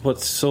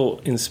what's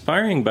so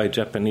inspiring by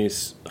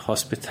Japanese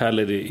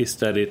hospitality is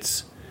that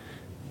it's,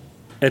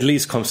 at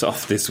least comes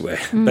off this way,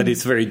 but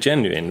it's very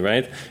genuine,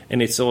 right?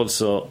 And it's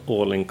also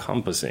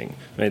all-encompassing,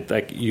 right?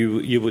 Like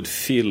you would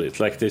feel it,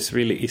 like this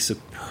really is a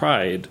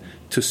pride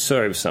to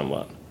serve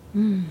someone.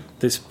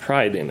 There's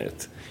pride in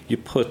it. You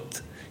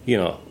put,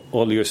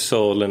 all your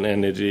soul and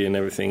energy and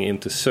everything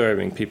into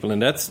serving people,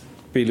 and that's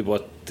really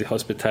what the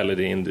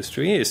hospitality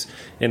industry is.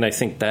 And I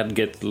think that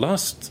gets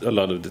lost a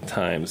lot of the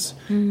times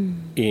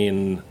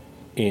in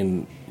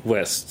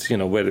West,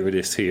 whether it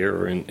is here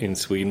or in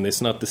Sweden.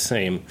 It's not the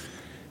same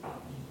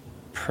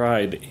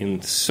pride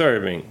in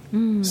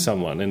serving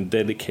someone and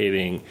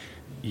dedicating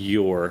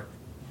your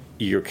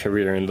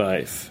career in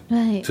life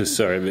to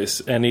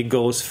service. And it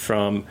goes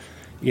from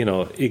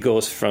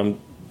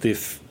the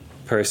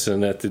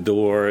person at the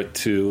door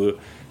to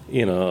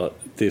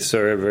the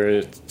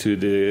server, to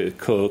the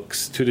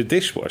cooks, to the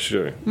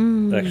dishwasher,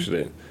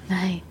 actually.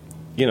 Right.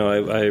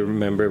 I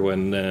remember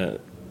when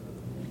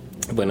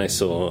I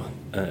saw,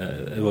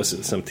 it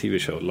was some TV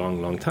show a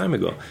long time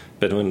ago,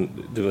 but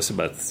when it was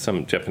about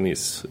some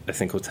Japanese, I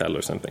think, hotel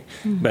or something.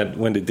 But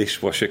when the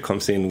dishwasher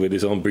comes in with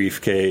his own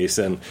briefcase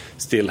and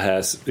still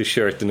has a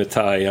shirt and a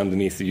tie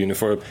underneath the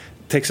uniform,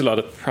 takes a lot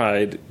of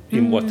pride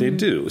in what they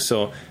do.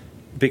 So,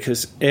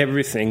 because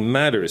everything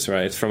matters,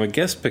 right? From a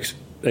guest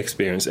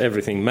experience,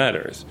 everything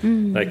matters.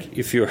 Like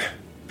if your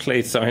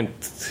plates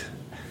aren't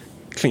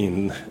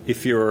clean,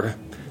 if your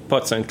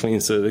pots aren't clean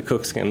so the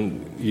cooks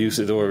can use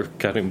it, or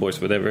cutting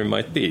boards, whatever it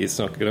might be, it's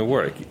not going to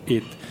work.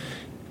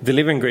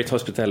 Delivering great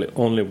hospitality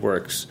only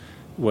works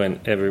when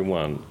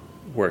everyone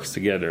works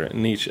together,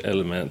 and each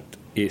element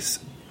is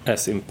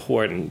as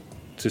important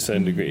to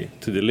some degree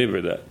to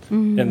deliver that.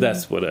 And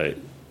that's what I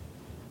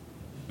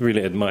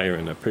really admire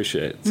and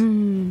appreciate.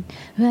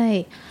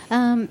 Right.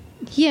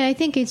 Yeah, I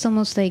think it's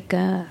almost like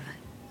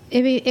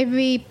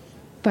everybody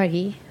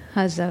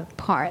has a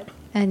part,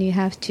 and you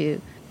have to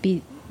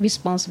be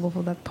responsible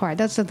for that part.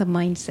 That's the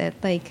mindset,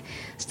 like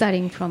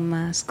starting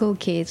from school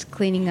kids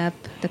cleaning up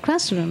the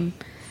classroom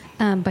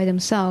by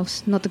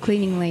themselves, not the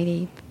cleaning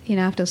lady,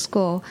 after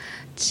school,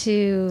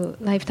 to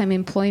lifetime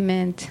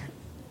employment,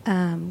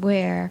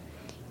 where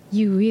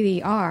you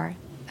really are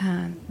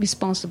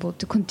responsible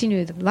to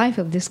continue the life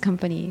of this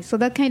company. So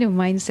that kind of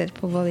mindset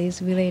probably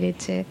is related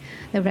to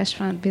the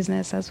restaurant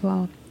business as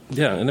well.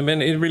 Yeah, and I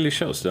mean, it really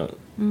shows that.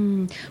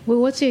 Well,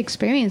 what's your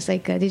experience?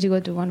 Like, did you go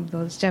to one of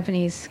those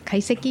Japanese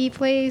kaiseki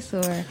places,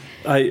 or?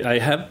 I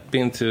have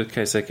been to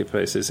kaiseki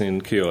places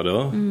in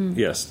Kyoto.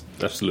 Yes,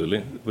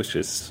 absolutely, which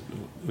is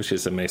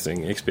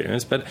amazing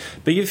experience. But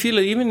you feel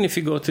it even if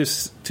you go to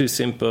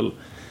simple.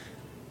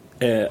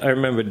 I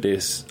remember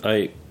this.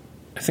 I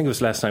think it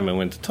was last time I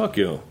went to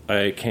Tokyo.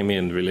 I came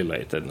in really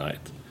late at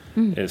night.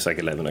 It was like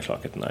 11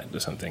 o'clock at night or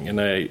something, and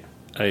I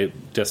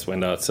just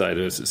went outside.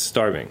 I was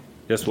starving.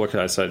 Just walked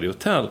outside the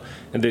hotel,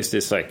 and there's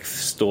this like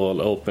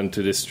stall open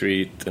to the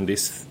street, and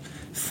these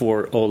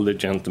 4 older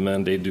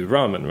gentlemen, they do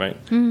ramen, right?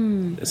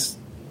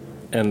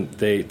 And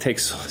they take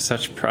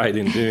such pride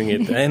in doing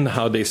it, and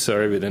how they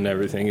serve it and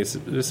everything. It's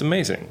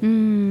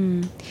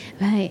amazing.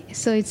 Right.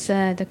 So it's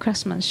the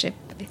craftsmanship,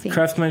 I think.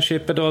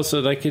 Craftsmanship, but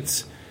also like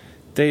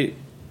they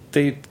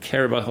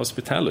care about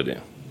hospitality,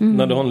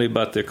 not only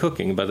about their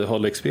cooking, but the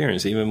whole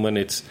experience. Even when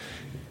it's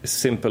a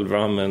simple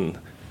ramen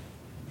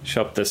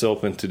shop that's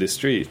open to the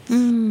street.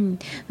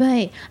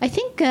 Right. I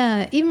think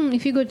even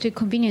if you go to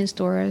convenience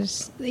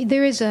stores,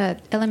 there is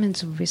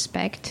elements of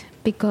respect,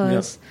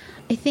 because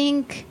I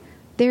think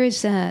there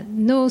is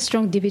no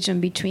strong division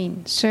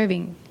between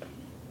serving,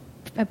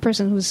 a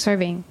person who's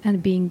serving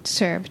and being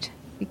served,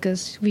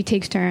 because we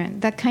take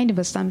turn. That kind of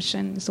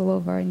assumption is all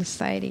over in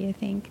society, I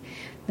think.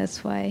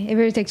 That's why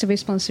everybody takes a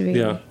responsibility.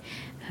 Yeah.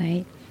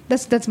 Right.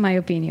 That's my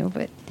opinion.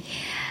 But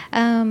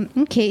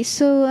okay,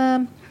 so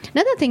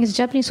another thing is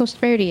Japanese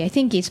hospitality. I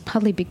think it's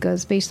partly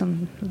because based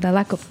on the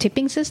lack of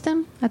tipping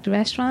system at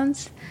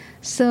restaurants.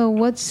 So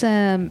what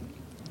do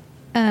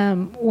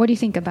you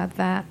think about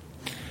that?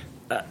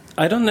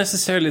 I don't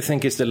necessarily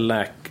think it's the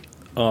lack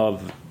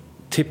of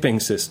tipping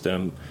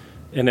system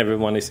and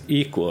everyone is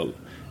equal.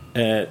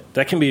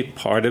 That can be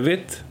part of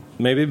it,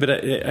 maybe, but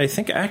I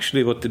think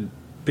actually what the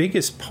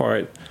biggest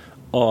part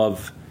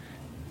of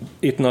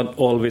it not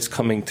always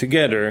coming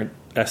together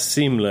as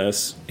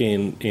seamless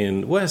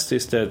in West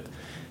is that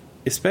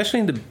especially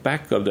in the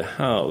back of the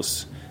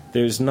house,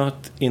 there's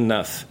not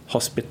enough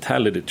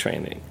hospitality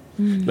training.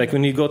 Like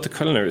when you go to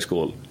culinary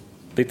school,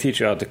 they teach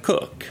you how to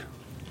cook.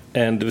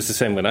 And it was the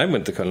same when I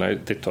went to culinary.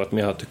 They taught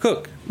me how to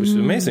cook, which was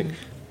amazing.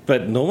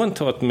 But no one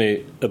taught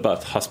me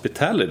about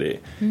hospitality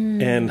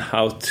and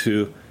how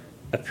to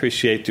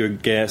appreciate your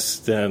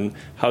guest and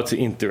how to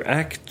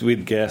interact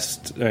with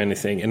guests or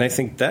anything. And I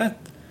think that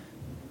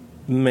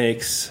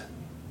makes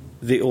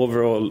the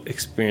overall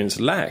experience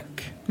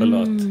lack a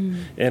lot.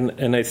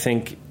 And I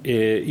think,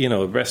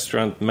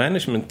 restaurant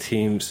management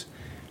teams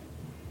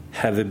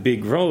have a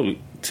big role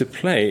to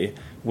play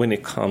when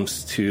it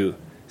comes to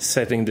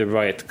setting the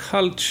right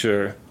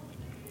culture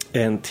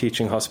and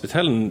teaching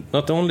hospitality,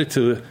 not only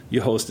to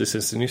your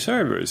hostesses and your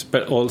servers,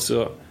 but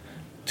also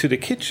to the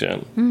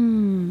kitchen.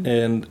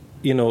 And,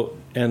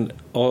 and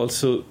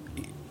also,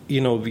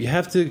 we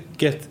have to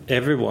get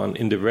everyone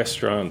in the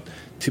restaurant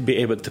to be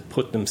able to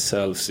put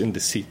themselves in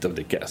the seat of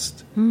the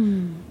guest.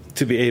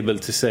 To be able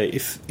to say,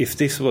 if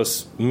this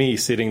was me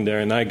sitting there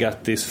and I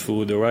got this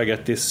food or I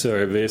got this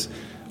service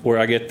or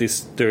I get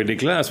this dirty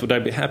glass, would I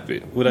be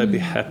happy? Would I be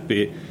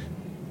happy,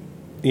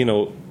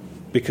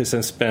 because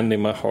I'm spending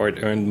my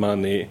hard-earned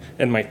money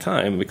and my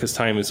time, because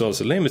time is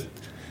also limited.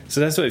 So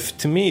that's why,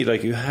 to me,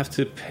 like, you have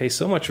to pay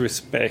so much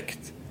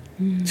respect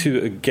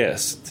to a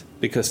guest,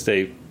 because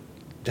they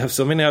have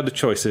so many other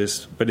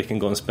choices, but they can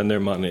go and spend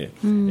their money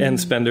and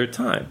spend their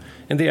time.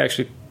 And they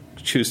actually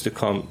choose to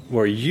come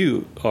where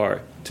you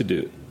are to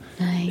do.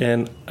 Right.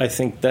 And I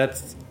think that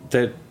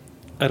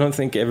I don't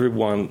think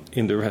everyone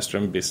in the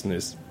restaurant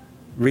business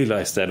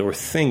realize that or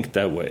think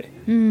that way.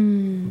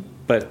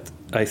 But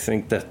I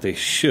think that they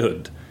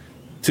should,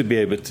 to be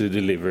able to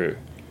deliver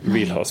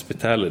real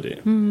hospitality.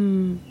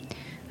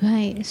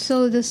 Right.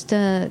 So that's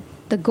the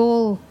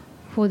goal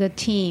for the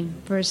team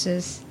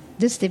versus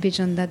this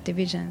division, that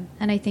division.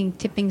 And I think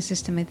tipping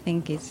system,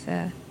 is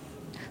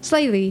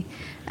slightly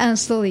and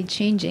slowly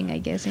changing, I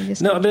guess, in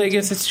this. No, but I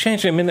guess it's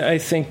changing. I mean, I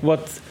think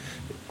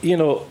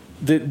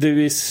there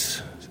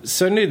is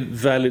certainly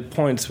valid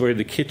points where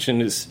the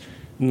kitchen is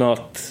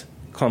not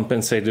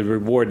compensated,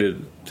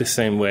 rewarded the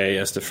same way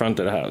as the front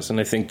of the house. And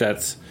I think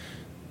that's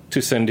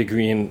to some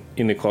degree in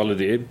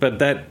inequality, but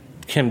that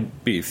can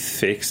be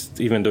fixed,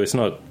 even though it's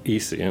not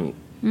easy and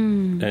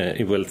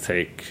it will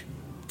take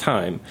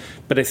time.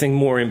 But I think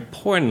more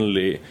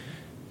importantly,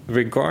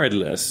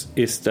 regardless,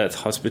 is that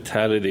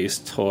hospitality is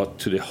taught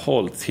to the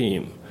whole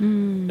team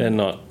and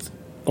not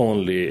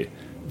only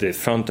the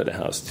front of the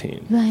house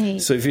team.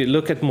 Right. So if you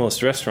look at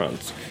most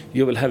restaurants,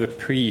 you will have a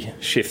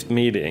pre-shift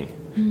meeting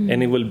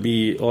and it will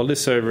be all the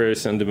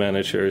servers and the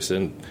managers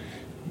and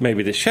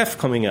maybe the chef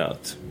coming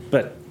out,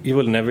 but you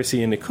will never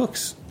see any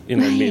cooks in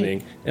that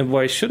meeting. And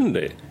why shouldn't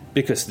they?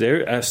 Because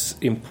they're as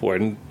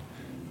important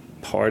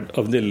part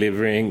of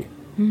delivering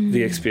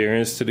the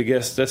experience to the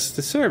guests as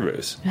the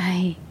servers.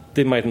 Right.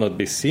 They might not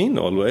be seen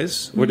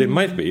always, or they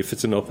might be if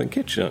it's an open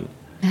kitchen.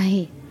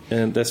 Right.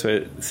 And that's why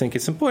I think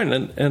it's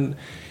important. And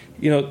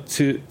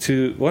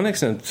to one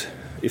extent,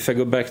 if I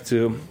go back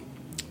to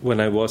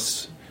when I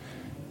was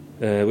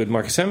with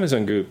Marcus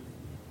Samuelson Group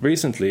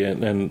recently,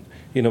 and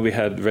we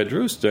had Red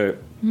Rooster,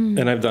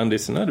 and I've done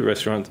this in other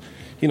restaurants.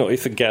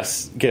 If a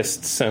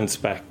guest sends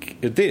back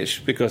a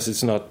dish because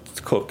it's not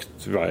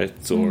cooked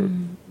right or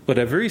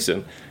whatever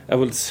reason, I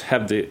will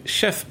have the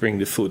chef bring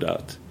the food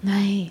out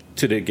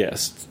to the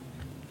guest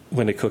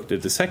when they cooked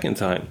it the second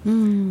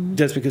time.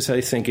 Just because I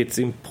think it's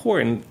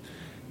important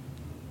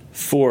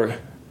for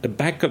the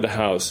back of the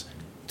house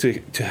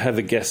to have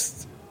a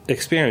guest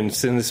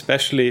experience, and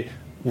especially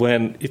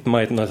when it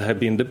might not have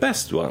been the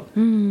best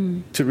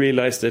one, to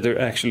realize that there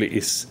actually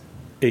is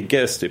a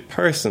guest, a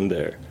person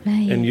there,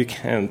 and you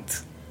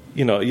can't,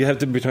 you have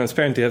to be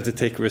transparent, you have to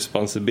take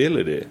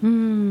responsibility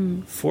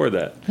for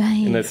that.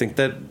 And I think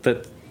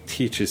that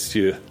teaches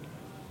you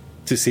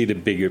to see the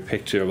bigger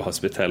picture of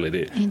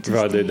hospitality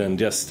rather than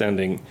just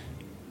standing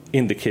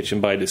in the kitchen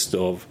by the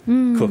stove,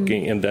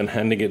 cooking, and then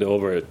handing it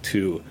over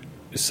to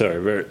a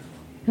server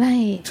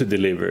to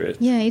deliver it.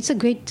 Yeah, it's a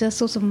great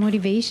source of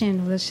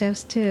motivation for the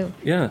chefs too.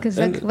 Yeah, because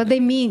what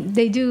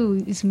they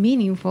do is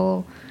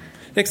meaningful.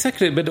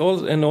 Exactly, but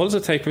also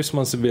take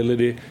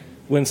responsibility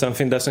when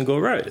something doesn't go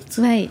right.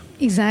 Right,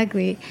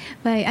 exactly.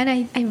 Right, and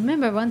I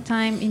remember one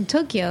time in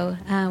Tokyo,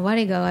 a while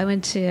ago, I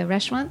went to a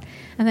restaurant,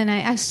 and then I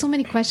asked so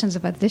many questions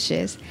about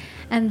dishes,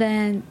 and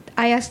then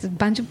I asked a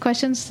bunch of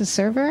questions to the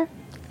server,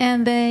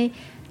 and they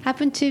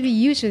happen to be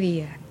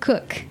usually a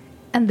cook,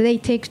 and they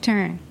take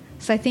turn.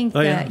 So I think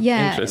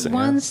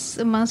once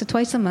a month or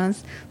twice a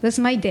month, that's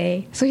my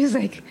day. So he was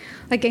like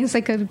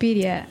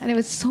encyclopedia, and it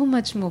was so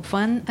much more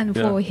fun, and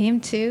for him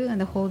too, and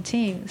the whole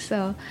team.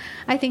 So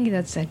I think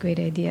that's a great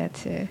idea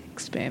to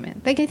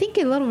experiment. Like I think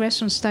a lot of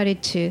restaurants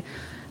started to,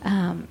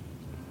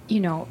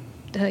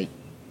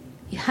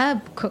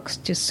 have cooks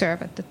to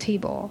serve at the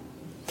table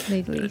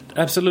lately.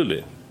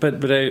 Absolutely,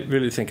 but I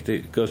really think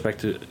it goes back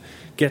to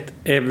get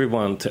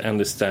everyone to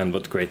understand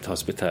what great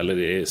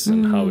hospitality is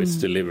and how it's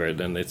delivered,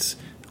 and it's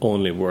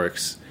only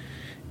works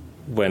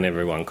when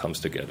everyone comes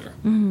together.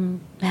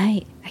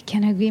 Right. I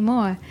can't agree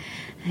more.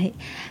 Right.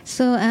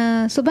 So,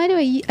 by the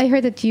way, I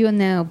heard that you are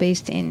now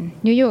based in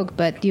New York,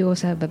 but you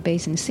also have a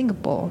base in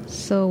Singapore.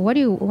 So what are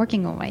you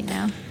working on right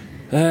now?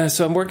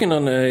 So I'm working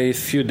on a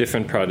few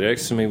different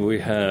projects. I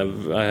mean,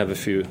 I have a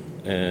few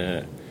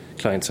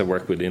clients I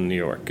work with in New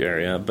York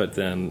area, but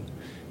then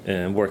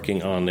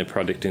working on a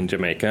project in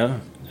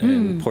Jamaica,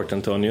 in Port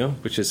Antonio,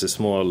 which is a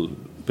small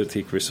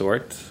boutique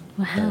resort,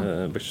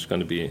 which is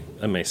going to be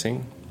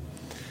amazing.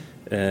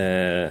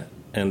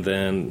 And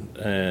then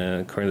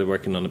currently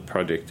working on a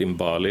project in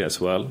Bali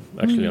as well,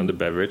 actually on the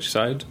beverage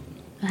side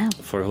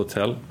for a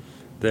hotel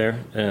there.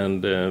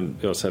 And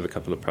we also have a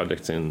couple of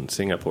projects in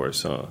Singapore.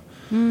 So,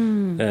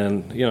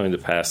 and you know, in the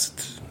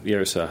past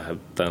years I have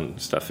done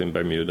stuff in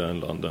Bermuda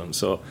and London.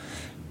 So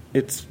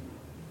it's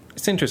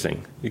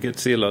interesting. You get to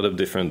see a lot of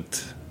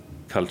different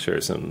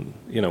cultures and,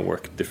 you know,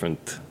 work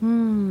different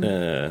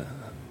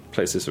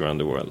places around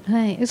the world.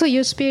 Right. So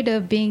your spirit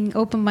of being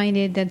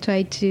open-minded and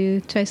try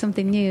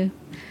something new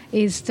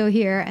is still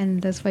here,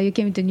 and that's why you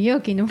came to New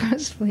York in the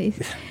first place.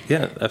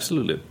 Yeah,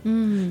 absolutely.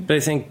 But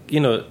I think, you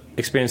know,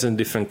 experiencing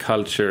different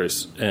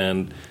cultures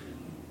and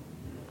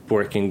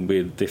working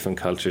with different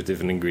cultures,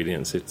 different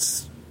ingredients,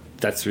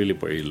 that's really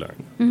where you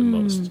learn the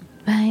most.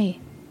 Right.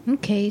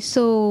 Okay.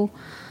 So,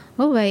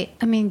 all right.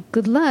 I mean,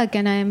 good luck,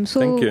 and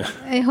Thank you.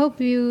 I hope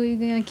you're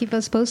gonna keep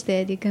us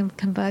posted. You can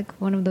come back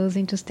one of those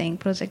interesting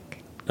projects.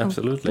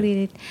 Absolutely.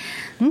 Completed.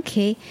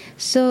 Okay.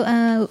 So,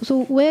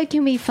 so where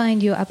can we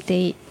find your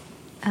update?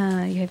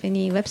 You have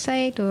any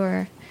website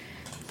or?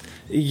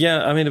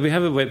 Yeah, I mean, we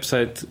have a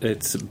website.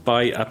 It's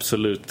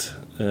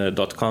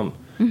byabsolute.com,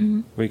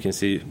 where you can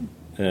see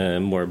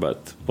more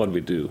about what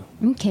we do.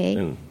 Okay.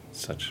 And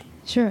such.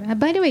 Sure.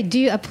 By the way, do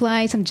you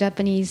apply some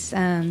Japanese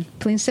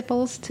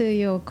principles to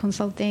your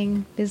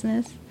consulting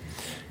business?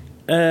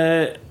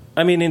 I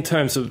mean, in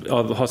terms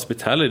of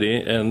hospitality,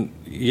 and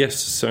yes,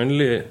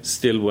 certainly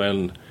still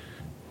when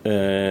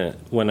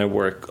I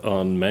work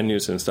on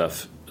menus and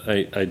stuff,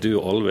 I do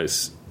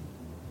almost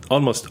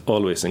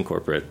always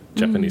incorporate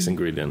Japanese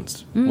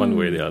ingredients one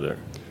way or the other.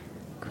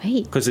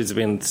 Great. Because it's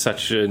been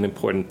such an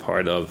important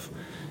part of,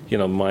 you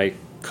know, my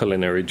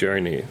culinary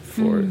journey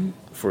for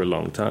a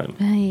long time.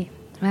 Right.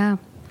 Wow.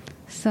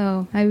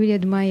 So I really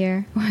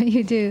admire what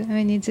you do. I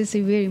mean, it's just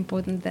really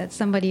important that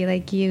somebody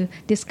like you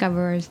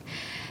discovers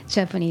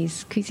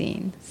Japanese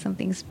cuisine,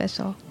 something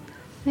special.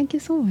 Thank you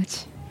so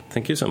much.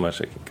 Thank you so much,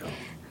 Akiko.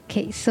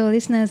 Okay, so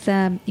listeners,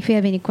 if you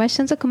have any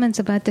questions or comments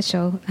about the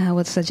show,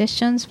 with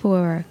suggestions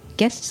for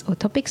guests or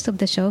topics of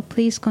the show,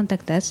 please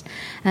contact us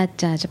at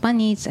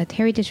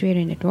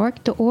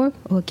japaneats@heritageradionetwork.org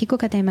or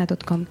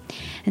akikokatayama.com.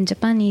 And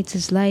Japan Eats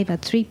is live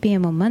at 3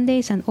 p.m. on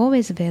Mondays and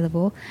always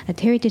available at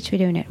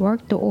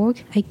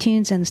heritageradionetwork.org,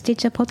 iTunes, and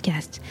Stitcher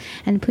podcasts.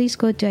 And please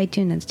go to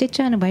iTunes and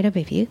Stitcher and write a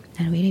review,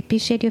 and I really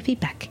appreciate your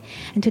feedback.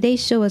 And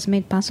today's show was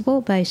made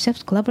possible by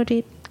Chefs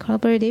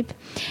Collaborative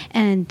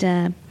and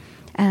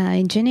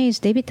engineer is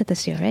David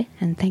Tatasiore.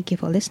 And thank you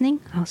for listening.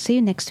 I'll see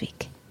you next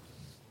week.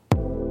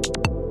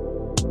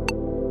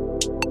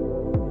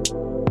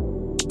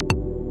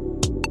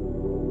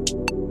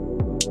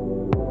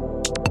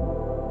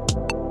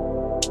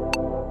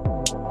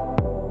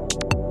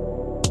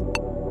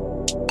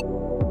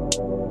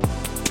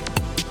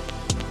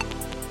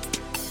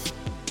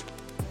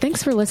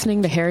 Thanks for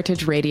listening to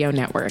Heritage Radio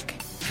Network,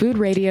 food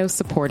radio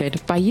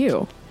supported by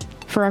you.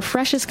 For our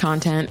freshest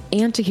content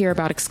and to hear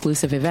about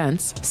exclusive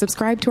events,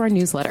 subscribe to our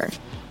newsletter.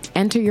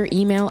 Enter your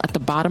email at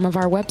the bottom of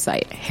our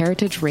website,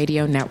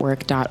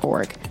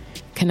 heritageradionetwork.org.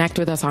 Connect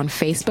with us on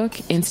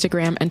Facebook,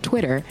 Instagram, and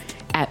Twitter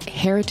at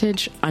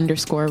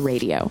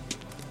heritage_radio.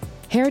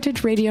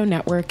 Heritage Radio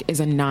Network is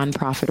a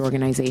nonprofit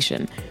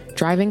organization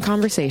driving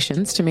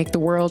conversations to make the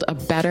world a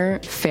better,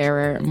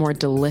 fairer, more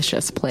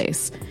delicious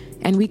place.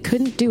 And we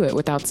couldn't do it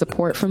without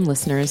support from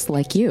listeners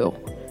like you.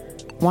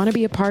 Want to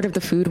be a part of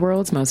the food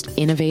world's most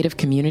innovative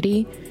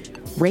community?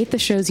 Rate the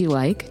shows you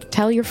like,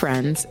 tell your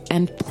friends,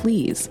 and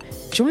please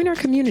join our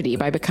community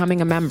by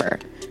becoming a member.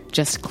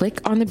 Just click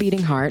on the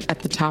beating heart at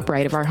the top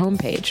right of our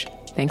homepage.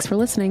 Thanks for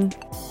listening.